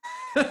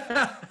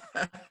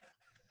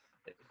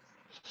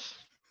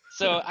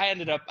 So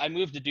I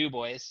moved to Du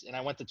Bois, and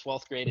I went to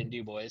 12th grade in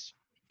Du Bois.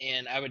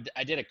 And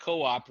I did a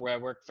co-op where I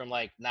worked from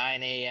like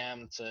 9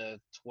 a.m. to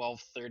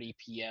 12:30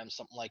 p.m.,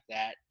 something like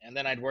that. And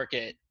then I'd work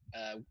at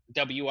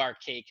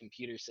WRK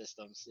Computer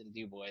Systems in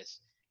Du Bois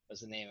was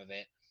the name of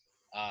it.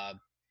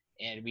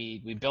 And we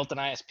built an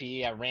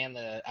ISP.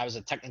 I was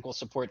a technical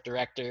support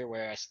director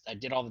where I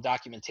did all the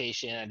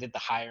documentation. I did the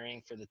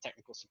hiring for the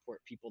technical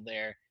support people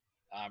there.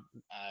 I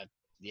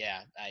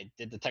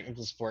did the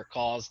technical support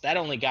calls. That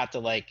only got to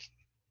like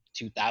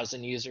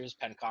 2,000 users.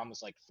 Pencom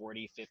was like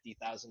 40,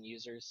 50,000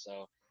 users.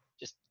 So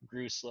just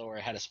grew slower,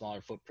 had a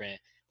smaller footprint.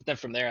 But then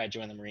from there, I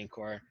joined the Marine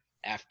Corps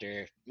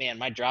after,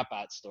 my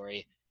dropout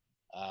story.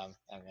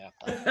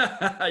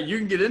 You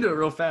can get into it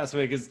real fast,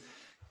 because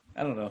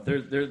I don't know.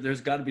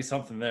 There's got to be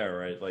something there,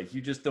 right? Like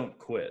you just don't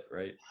quit,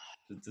 right?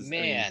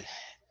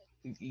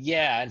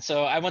 Yeah. And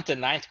so I went to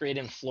 9th grade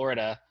in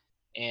Florida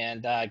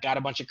and got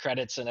a bunch of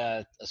credits in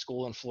a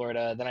school in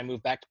Florida. Then I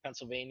moved back to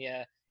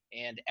Pennsylvania.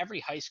 And every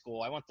high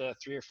school, I went to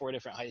 3 or 4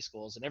 different high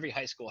schools, and every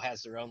high school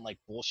has their own like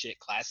bullshit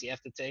class you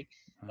have to take,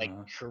 like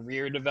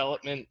career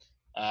development,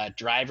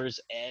 driver's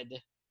ed.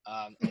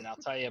 And I'll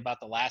tell you about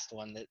the last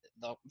one, the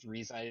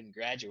reason I didn't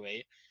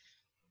graduate.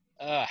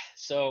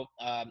 So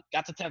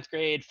got to 10th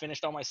grade,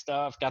 finished all my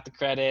stuff, got the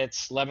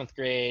credits. 11th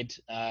grade,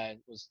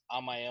 was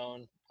on my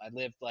own. I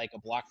lived like a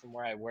block from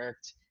where I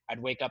worked.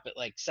 I'd wake up at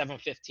like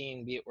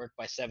 7:15, be at work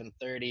by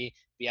 7:30,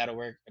 be out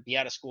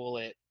of school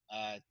at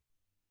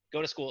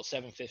go to school at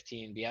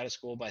 7:15, be out of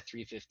school by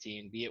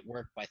 3:15, be at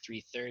work by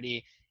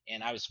 3:30.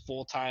 And I was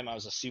full-time. I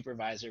was a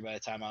supervisor by the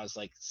time I was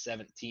like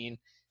 17.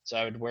 So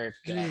I would work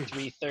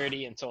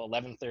 3:30 until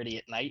 11:30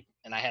 at night.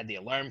 And I had the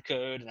alarm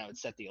code, and I would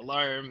set the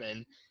alarm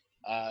and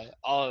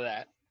all of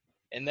that.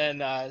 And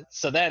then,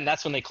 so then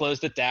that's when they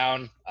closed it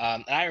down.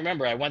 And I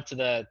remember I went to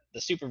the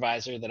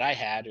supervisor that I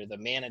had, or the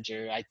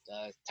manager,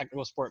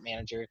 technical support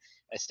manager.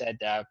 I said,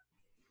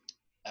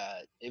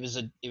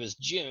 it was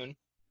June.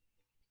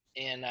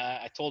 And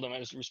I told him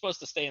we're supposed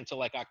to stay until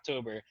like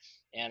October.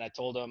 And I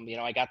told him,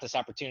 I got this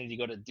opportunity to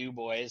go to Du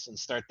Bois and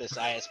start this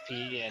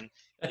ISP. And,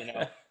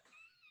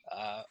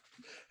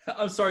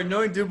 I'm sorry,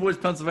 knowing Du Bois,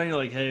 Pennsylvania,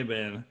 like, hey,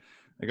 man,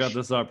 I got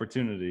this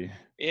opportunity.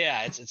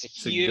 Yeah, it's a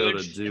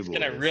huge, it's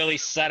going to really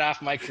set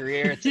off my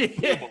career. This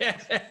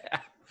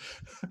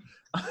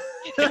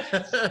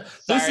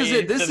is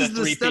it. This is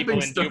the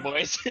stepping stone.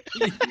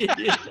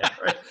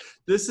 Right.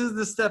 This is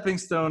the stepping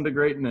stone to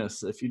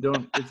greatness. If you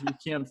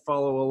can't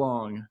follow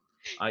along,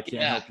 I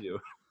can't help you.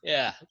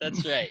 Yeah,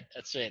 that's right.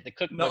 That's right. The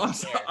cookbook. No,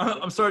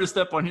 I'm sorry to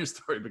step on your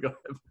story, but go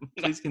ahead.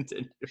 Please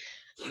continue.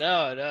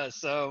 No.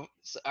 So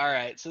all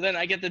right. So then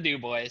I get the Du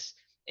Bois,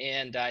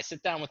 and I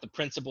sit down with the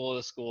principal of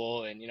the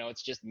school, and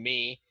it's just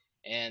me,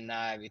 and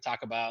we talk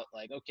about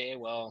like, okay,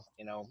 well,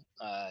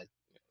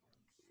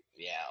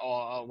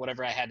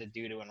 whatever I had to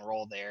do to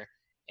enroll there.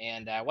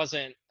 And I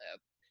wasn't,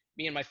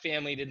 me and my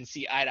family didn't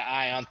see eye to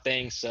eye on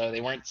things, so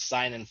they weren't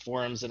signing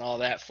forms and all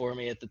that for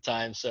me at the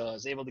time. So I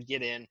was able to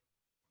get in,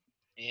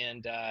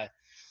 and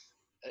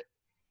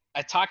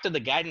I talked to the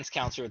guidance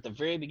counselor at the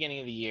very beginning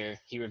of the year.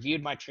 He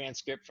reviewed my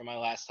transcript from my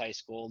last high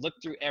school,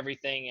 looked through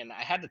everything, and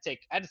I had to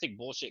take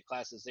bullshit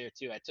classes there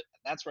too.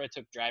 That's where I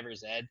took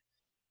driver's ed.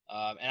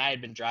 And I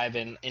had been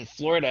driving in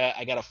Florida.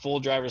 I got a full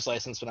driver's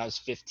license when I was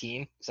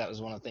 15, because that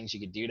was one of the things you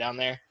could do down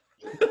there.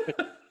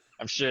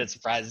 I'm sure it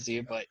surprises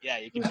you, but yeah,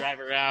 you can drive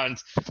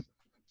around.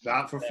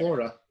 Not for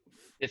Florida.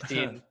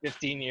 15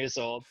 years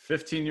old.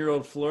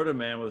 15-year-old Florida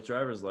man with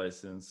driver's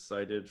license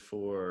cited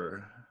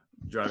for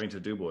driving to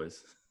Du Bois.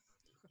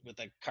 With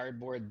a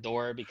cardboard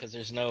door because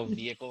there's no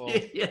vehicle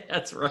Yeah,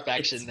 that's right.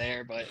 inspection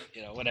there, but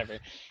whatever.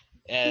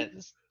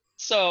 And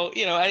so,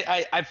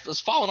 I was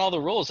following all the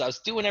rules. I was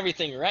doing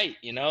everything right,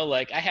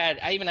 like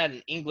I even had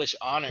an English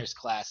honors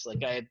class.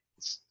 Like I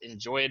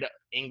enjoyed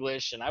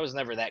English, and I was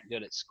never that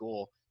good at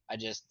school. I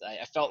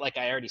felt like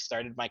I already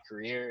started my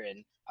career,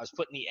 and I was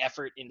putting the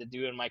effort into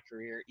doing my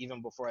career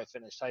even before I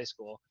finished high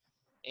school.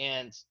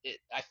 And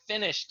I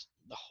finished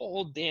the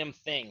whole damn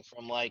thing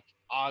from like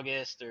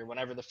August or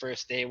whenever the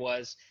first day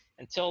was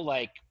until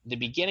like the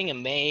beginning of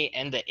May,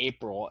 end of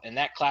April. And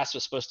that class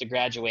was supposed to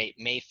graduate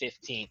May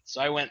 15th.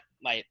 So I went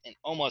like an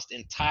almost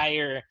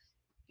entire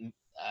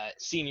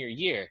senior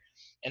year.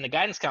 And the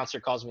guidance counselor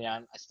calls me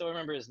on. I still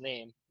remember his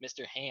name,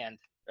 Mr. Hand,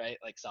 right?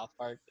 Like South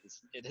Park.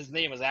 His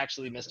name was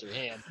actually Mr.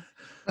 Hand.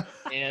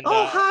 And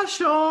hi,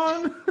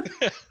 Sean.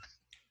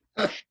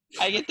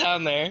 I get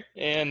down there,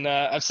 and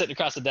I'm sitting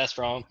across the desk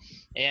from him,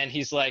 and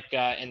he's like,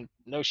 and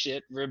no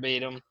shit,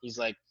 verbatim, he's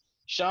like,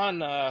 Sean,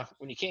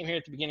 when you came here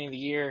at the beginning of the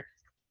year,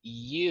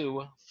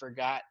 you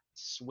forgot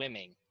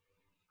swimming.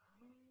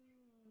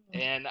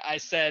 And I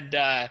said,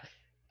 I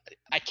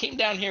came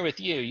down here with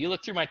you. You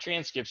looked through my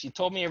transcripts. You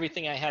told me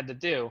everything I had to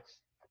do.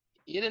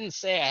 You didn't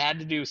say I had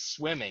to do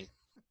swimming.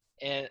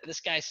 And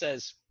this guy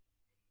says,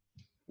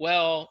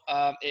 well,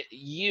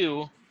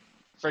 you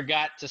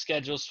forgot to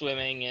schedule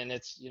swimming, and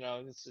it's and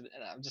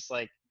I'm just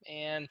like,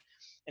 man.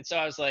 And so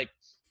I was like,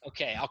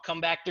 okay, I'll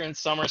come back during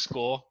summer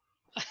school.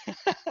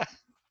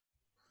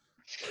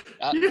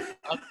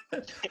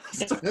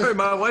 Sorry,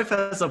 my wife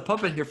has a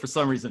puppet here for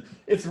some reason.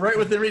 It's right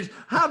within reach.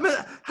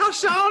 How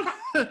Sean?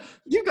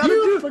 You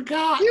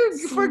forgot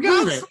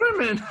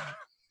swimming.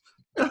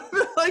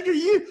 Like,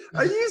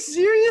 are you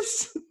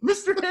serious,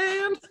 Mr.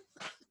 Hand?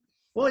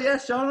 Well, yeah,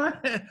 Sean.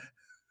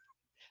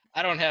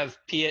 I don't have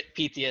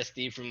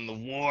PTSD from the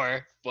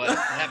war, but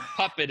that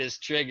puppet is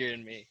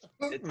triggering me.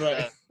 It's,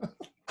 right.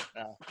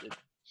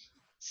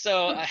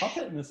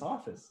 Puppet in this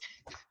office.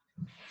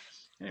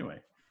 Anyway.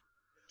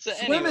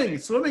 Anyway,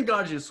 Swimming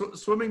got you.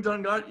 Swimming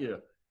done got you.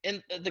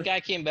 And the guy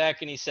came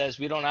back and he says,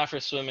 we don't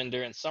offer swimming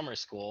during summer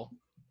school.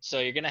 So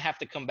you're going to have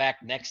to come back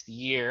next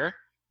year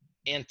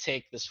and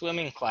take the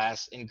swimming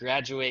class and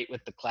graduate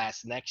with the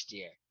class next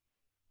year.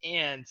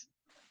 And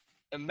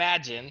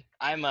imagine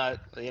I'm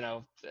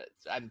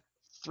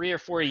 3 or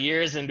 4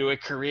 years into a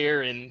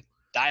career in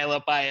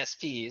dial-up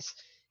ISPs,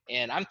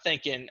 and I'm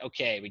thinking,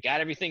 okay, we got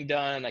everything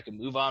done. I can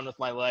move on with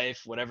my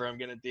life. Whatever I'm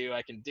going to do,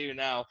 I can do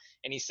now.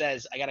 And he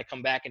says, I got to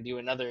come back and do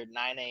another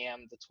 9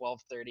 a.m. to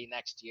 12:30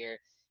 next year.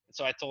 And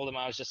so I told him,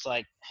 I was just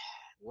like,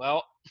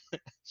 well,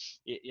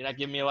 you're not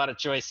giving me a lot of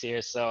choice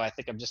here, so I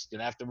think I'm just going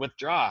to have to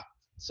withdraw.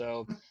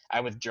 So I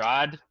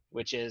withdrawed,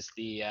 which is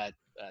the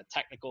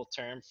technical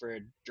term for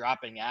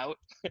dropping out.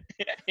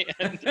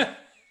 And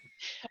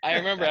I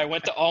remember I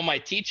went to all my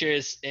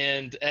teachers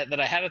and that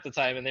I had at the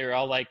time, and they were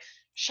all like,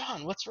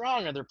 Sean, what's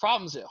wrong? Are there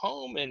problems at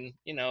home? And,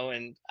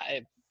 and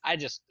I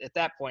just, at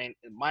that point,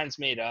 mine's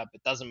made up.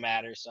 It doesn't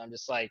matter. So I'm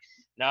just like,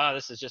 no,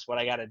 this is just what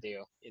I got to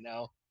do,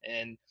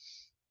 and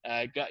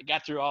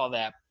got through all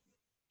that.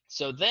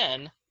 So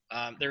then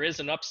there is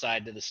an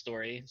upside to the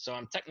story. So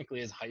I'm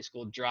technically as a high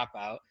school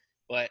dropout,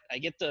 but I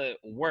get to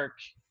work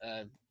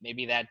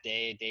maybe that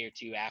day, a day or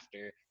two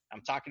after.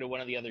 I'm talking to one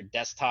of the other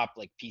desktop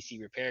like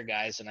PC repair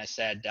guys, and I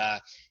said,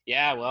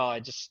 yeah, well, I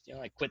just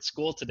I quit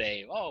school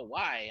today. Oh,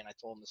 why? And I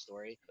told him the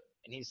story,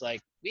 and he's like,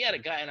 we had a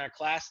guy in our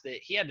class that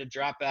he had to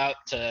drop out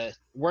to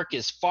work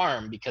his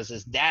farm because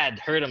his dad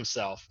hurt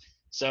himself.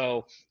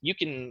 So you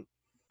can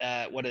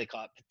what do they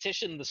call it?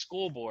 Petition the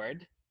school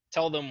board,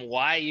 tell them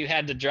why you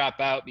had to drop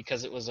out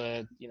because it was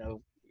a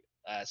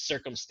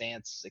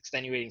circumstance,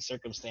 extenuating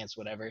circumstance,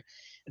 whatever.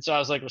 And so I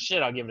was like, well,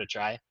 shit, I'll give it a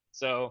try.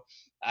 So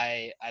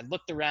I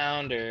looked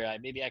around, or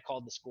maybe I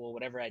called the school,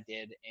 whatever I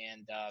did,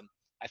 and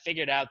I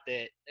figured out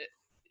that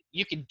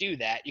you could do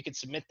that, you could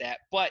submit that,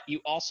 but you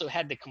also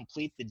had to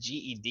complete the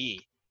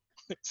GED.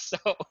 So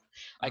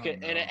I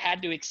could, and it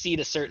had to exceed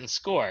a certain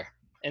score.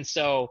 And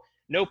so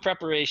no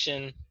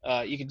preparation.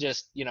 You could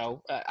just,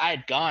 I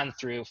had gone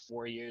through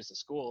 4 years of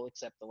school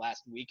except the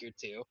last week or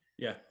two.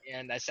 Yeah.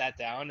 And I sat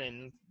down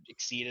and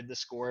exceeded the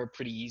score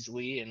pretty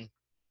easily, and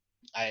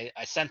I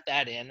sent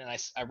that in, and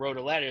I wrote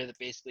a letter that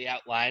basically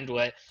outlined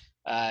what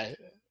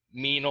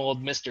mean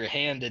old Mr.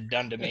 Hand had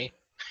done to me.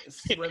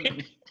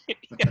 Swimming.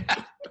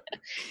 Yeah.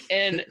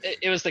 And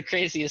it was the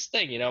craziest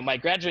thing, you know. My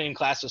graduating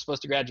class was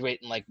supposed to graduate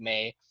in like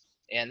May,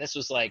 and this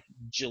was like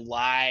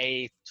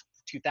July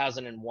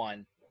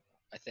 2001,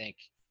 I think,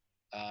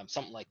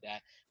 something like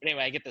that. But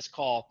anyway, I get this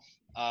call,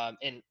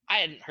 and I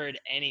hadn't heard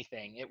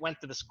anything. It went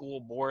to the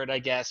school board, I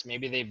guess.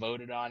 Maybe they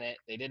voted on it.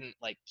 They didn't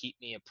like keep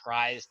me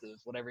apprised of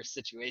whatever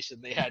situation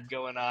they had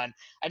going on.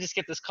 I just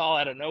get this call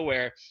out of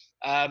nowhere.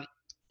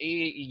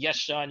 Yes,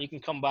 Sean, you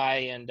can come by,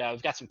 and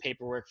we've got some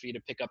paperwork for you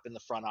to pick up in the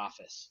front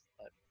office.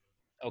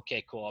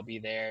 Okay, cool. I'll be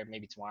there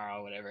maybe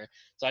tomorrow, whatever.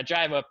 So I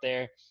drive up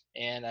there,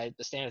 and I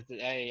stand at the,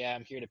 hey,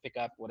 I'm here to pick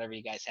up whatever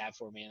you guys have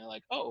for me. And they're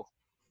like, oh,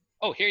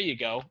 here you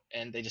go.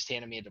 And they just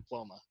handed me a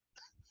diploma.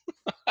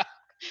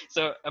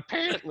 So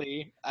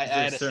apparently I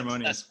had a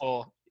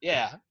successful,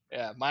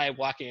 my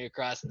walking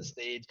across the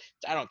stage.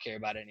 I don't care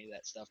about any of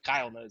that stuff.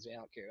 Kyle knows me. I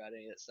don't care about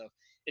any of that stuff.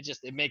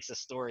 It makes a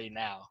story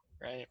now,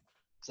 right?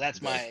 So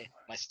that's my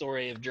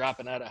story of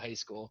dropping out of high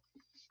school.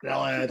 Be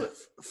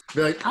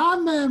like, I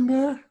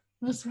remember.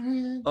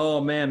 Oh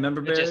man,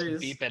 remember Barry?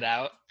 Just beep it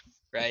out,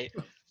 right?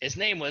 His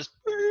name was.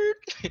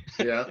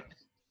 Yeah.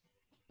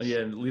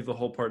 Yeah, leave the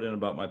whole part in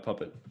about my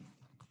puppet.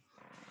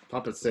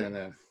 Puppet stand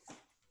there.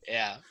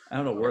 Yeah. I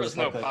don't know where the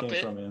fuck that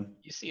came from, man.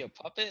 You see a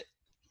puppet?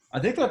 I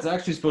think that's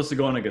actually supposed to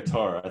go on a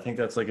guitar. I think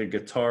that's like a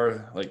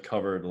guitar like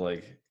covered,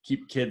 like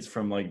keep kids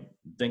from like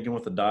thinking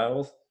with the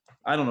dials.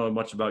 I don't know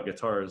much about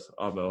guitars,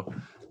 Abo.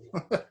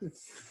 I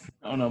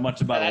don't know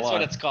much about That's a lot.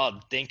 what it's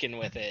called, dinking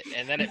with it,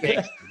 and then it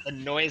makes the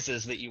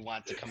noises that you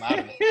want to come out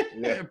of it.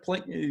 Yeah,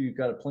 you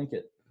got to plink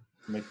it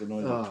to make the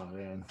noise. Oh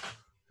man,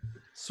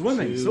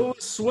 swimming. So it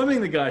was swimming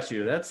that got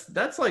you. That's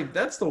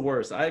the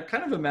worst. I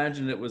kind of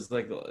imagined it was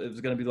like it was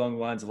going to be along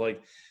the lines of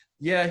like,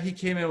 yeah, he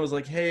came in and was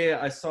like, hey,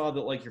 I saw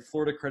that like your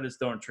Florida credits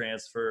don't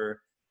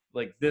transfer.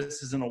 Like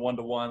this isn't a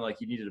 1-to-1.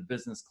 Like you needed a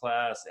business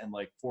class and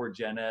like 4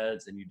 gen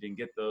eds, and you didn't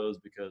get those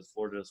because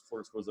Florida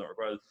schools don't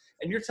require.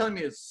 And you're telling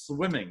me it's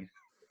swimming.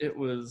 It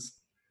was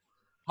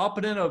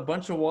hopping in a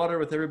bunch of water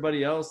with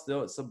everybody else.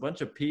 Though it's a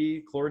bunch of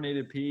pee,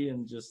 chlorinated pee,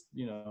 and just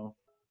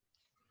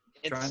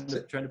trying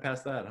to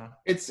pass that, huh?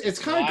 It's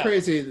kind of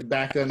crazy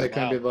back then. They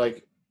kind of be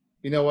like,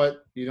 you know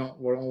what? Don't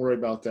worry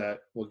about that.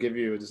 We'll give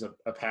you just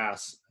a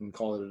pass and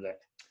call it a day.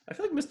 I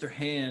feel like Mr.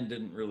 Hand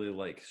didn't really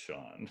like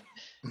Sean.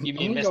 You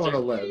mean I'm Mr. going to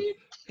live.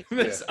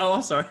 Yeah. Oh,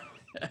 I'm sorry.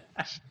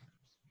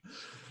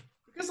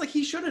 Because like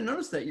he should have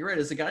noticed that. You're right.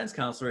 As a guidance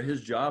counselor, his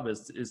job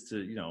is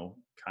to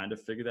kind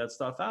of figure that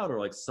stuff out, or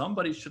like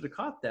somebody should have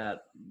caught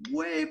that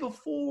way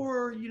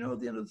before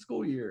the end of the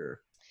school year.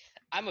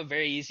 I'm a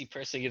very easy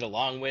person to get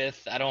along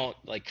with. I don't,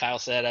 like Kyle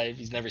said,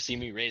 he's never seen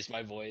me raise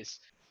my voice.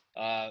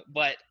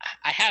 But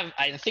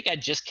I think I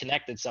just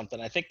connected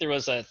something. I think there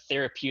was a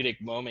therapeutic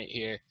moment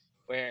here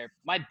where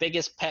my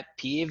biggest pet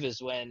peeve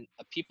is when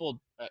a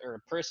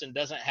person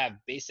doesn't have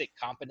basic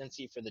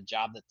competency for the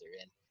job that they're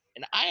in.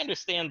 And I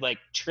understand like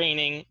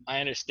training. I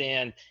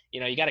understand,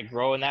 you got to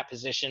grow in that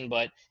position.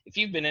 But if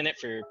you've been in it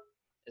for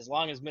as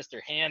long as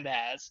Mr. Hand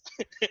has,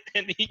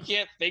 and he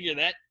can't figure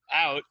that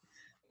out,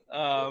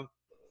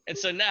 and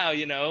so now,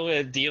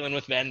 dealing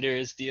with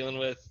vendors, dealing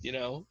with,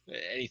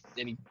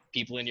 any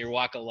people in your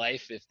walk of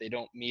life, if they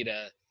don't meet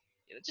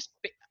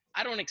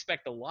I don't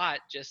expect a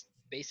lot, just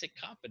basic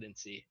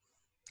competency.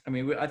 I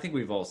mean, I think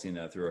we've all seen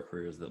that through our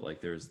careers that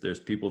like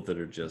there's people that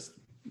are just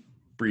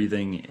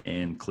breathing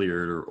and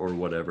cleared or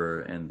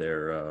whatever, and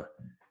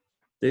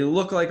they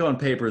look like on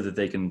paper that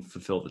they can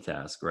fulfill the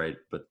task, right?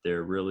 But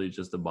they're really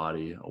just a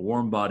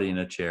warm body in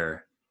a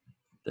chair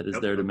that is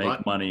there to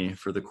make money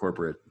for the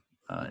corporate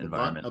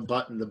environment.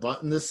 The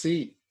button, the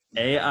seat.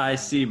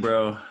 AIC,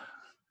 bro.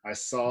 I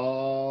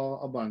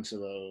saw a bunch of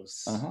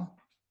those.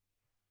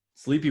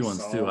 Sleepy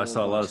ones too. I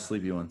saw a lot of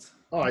sleepy ones.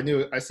 Oh, I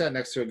knew. I sat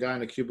next to a guy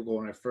in a cubicle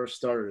when I first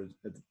started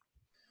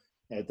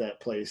at that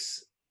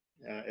place,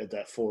 at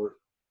that fort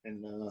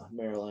in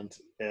Maryland.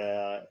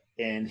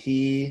 And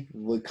he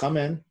would come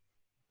in,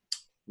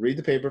 read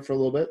the paper for a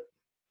little bit,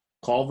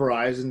 call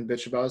Verizon,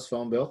 bitch about his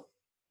phone bill,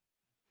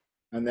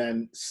 and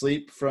then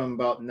sleep from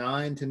about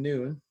 9 to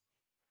noon,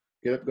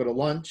 get up, go to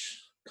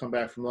lunch, come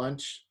back from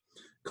lunch,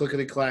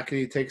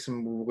 clickety-clackety, take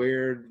some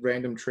weird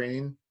random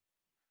training,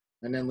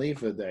 and then leave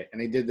for the day. And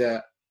he did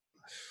that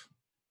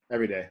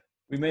every day.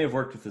 We may have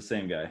worked with the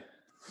same guy.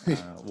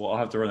 Well, I'll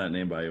have to run that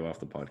name by you off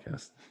the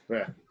podcast.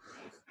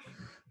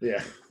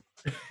 Yeah.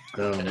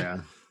 Oh,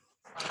 man.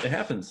 It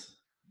happens.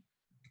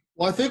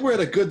 Well, I think we're at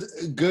a good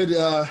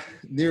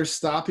near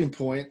stopping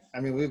point.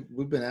 I mean,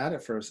 we've been at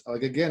it for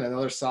like again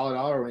another solid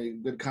hour.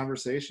 Good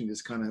conversation,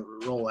 just kind of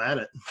roll at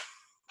it.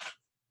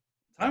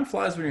 Time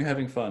flies when you're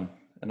having fun,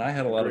 and I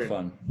had a lot of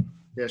fun.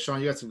 Yeah, Sean,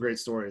 you got some great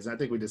stories. I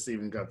think we just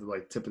even got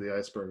the tip of the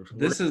iceberg.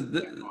 So,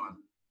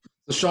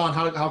 Sean,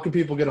 how can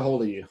people get a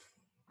hold of you?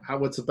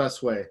 What's the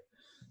best way?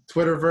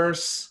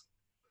 Twitterverse,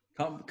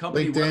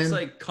 company LinkedIn?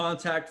 Website,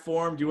 contact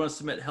form. Do you want to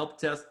submit help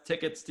test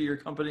tickets to your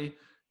company?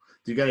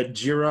 Do you got a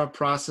Jira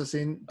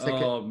processing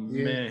ticket? Oh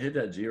man, hit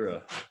that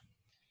Jira.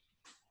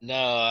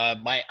 No,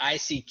 my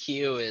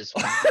ICQ is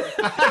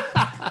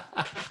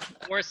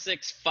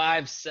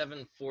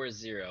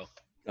 465740.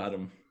 Got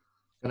him.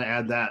 Gonna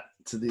add that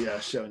to the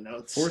show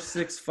notes.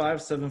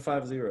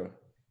 465-750.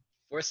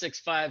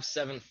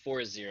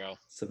 465-740.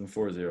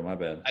 740. My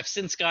bad. I've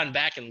since gone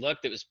back and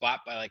looked. It was bought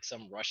by like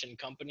some Russian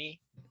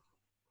company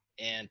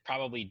and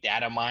probably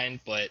data mined,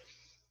 but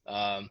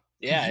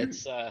yeah,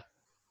 it's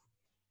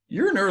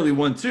You're an early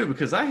one too,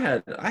 because I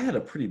had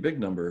a pretty big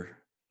number.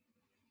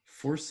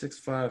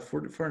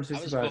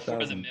 465,000. I was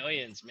before the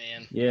millions,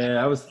 man.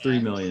 Yeah, I was 3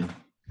 million.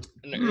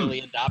 An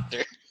early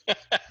adopter.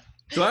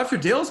 So after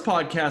Dale's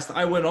podcast,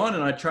 I went on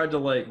and I tried to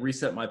like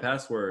reset my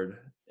password,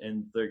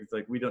 and they're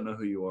like, "We don't know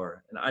who you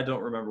are," and I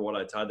don't remember what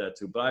I tied that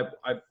to, but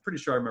I'm pretty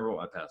sure I remember what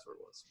my password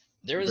was.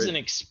 There was an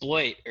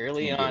exploit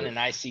early on in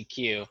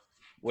ICQ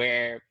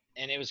where,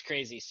 and it was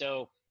crazy.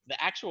 So the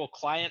actual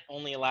client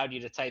only allowed you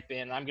to type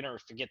in, I'm gonna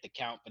forget the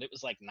count, but it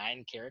was like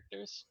 9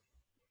 characters.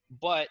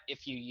 But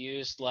if you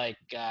used like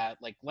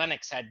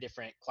Linux had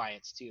different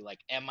clients too, like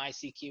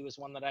MICQ was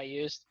one that I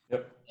used.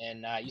 Yep.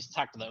 And I used to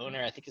talk to the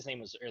owner. I think his name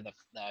was, or the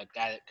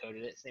guy that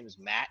coded it. His name was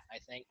Matt, I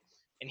think.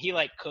 And he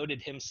like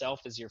coded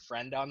himself as your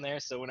friend on there.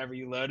 So whenever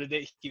you loaded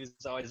it, he was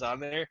always on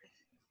there.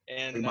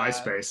 And Like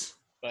MySpace.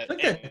 But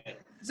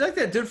It's like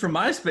that dude from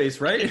MySpace,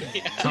 right?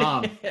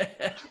 Tom.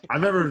 I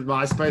remember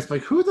MySpace.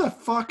 Like, who the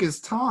fuck is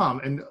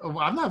Tom? And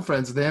I'm not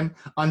friends with him.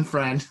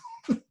 Unfriend.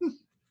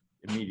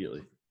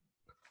 Immediately.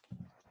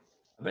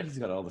 I bet he's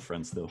got all the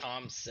friends still.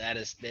 Tom's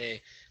saddest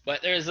day.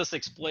 But there's this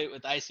exploit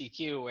with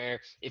ICQ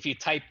where if you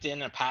typed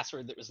in a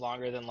password that was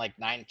longer than like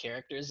 9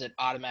 characters, it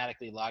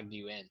automatically logged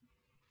you in.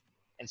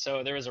 And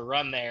so there was a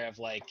run there of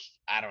like,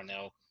 I don't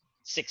know,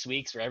 6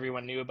 weeks where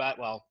everyone knew about,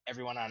 well,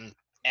 everyone on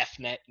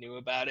FNet knew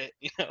about it,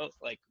 you know,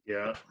 like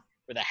Yeah.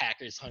 where the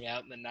hackers hung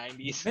out in the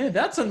 90s. Man,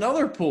 that's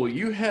another pool.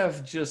 You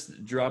have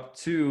just dropped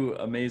 2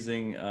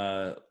 amazing,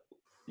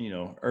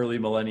 early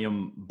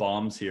millennium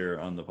bombs here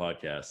on the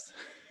podcast.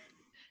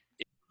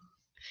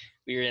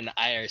 We were in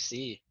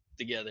IRC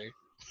together.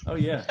 Oh,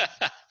 yeah.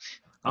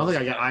 I don't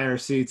think I got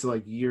IRC till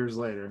like years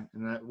later,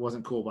 and that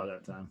wasn't cool by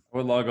that time. I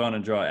would log on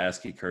and draw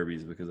ASCII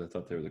Kirby's because I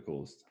thought they were the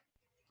coolest.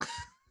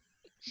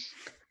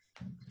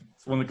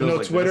 It's one that goes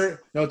like Twitter. this.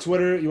 No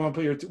Twitter. You want to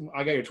put your?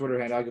 I got your Twitter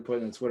handle. I could put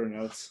it in the Twitter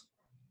notes.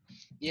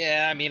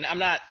 Yeah, I mean, I'm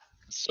not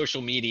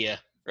social media,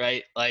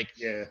 right? Like,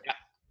 Yeah.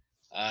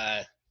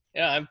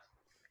 I'm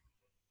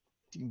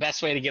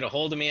best way to get a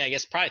hold of me, I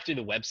guess, probably through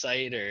the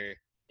website or,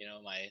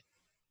 my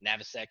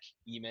Navisec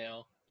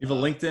email. You have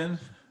a LinkedIn?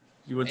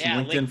 You went to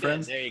LinkedIn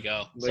friends? There you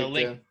go.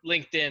 LinkedIn. So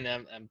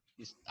LinkedIn,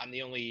 I'm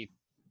the only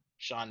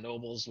Sean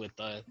Nobles with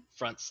the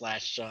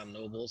 /Sean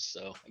Nobles.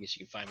 So I guess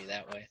you can find me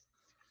that way,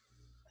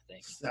 I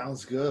think.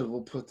 Sounds good.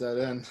 We'll put that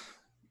in.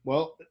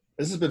 Well,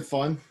 this has been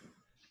fun.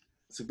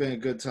 It's been a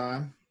good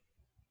time.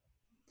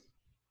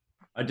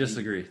 I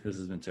disagree. This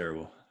has been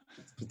terrible.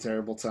 It's a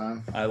terrible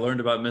time. I learned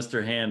about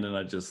Mr. Hand and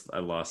I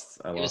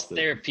lost It was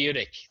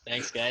therapeutic.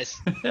 Thanks, guys.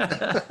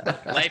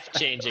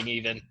 Life-changing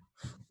even.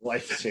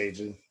 Life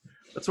changing.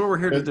 That's what we're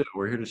here to do.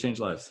 We're here to change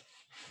lives.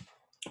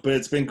 But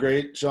it's been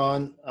great,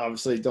 Sean.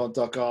 Obviously, don't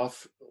duck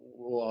off.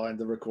 We'll end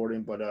the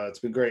recording, but it's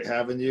been great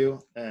having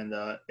you. And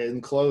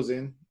in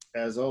closing,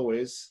 as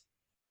always,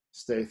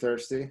 stay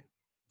thirsty.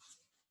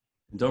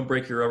 Don't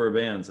break your rubber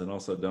bands, and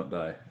also don't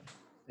die.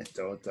 And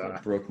don't I die.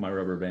 broke my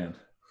rubber band.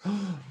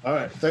 All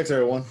right. Thanks,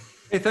 everyone.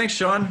 Hey, thanks,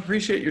 Sean.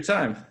 Appreciate your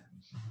time.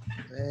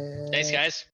 Thanks, guys.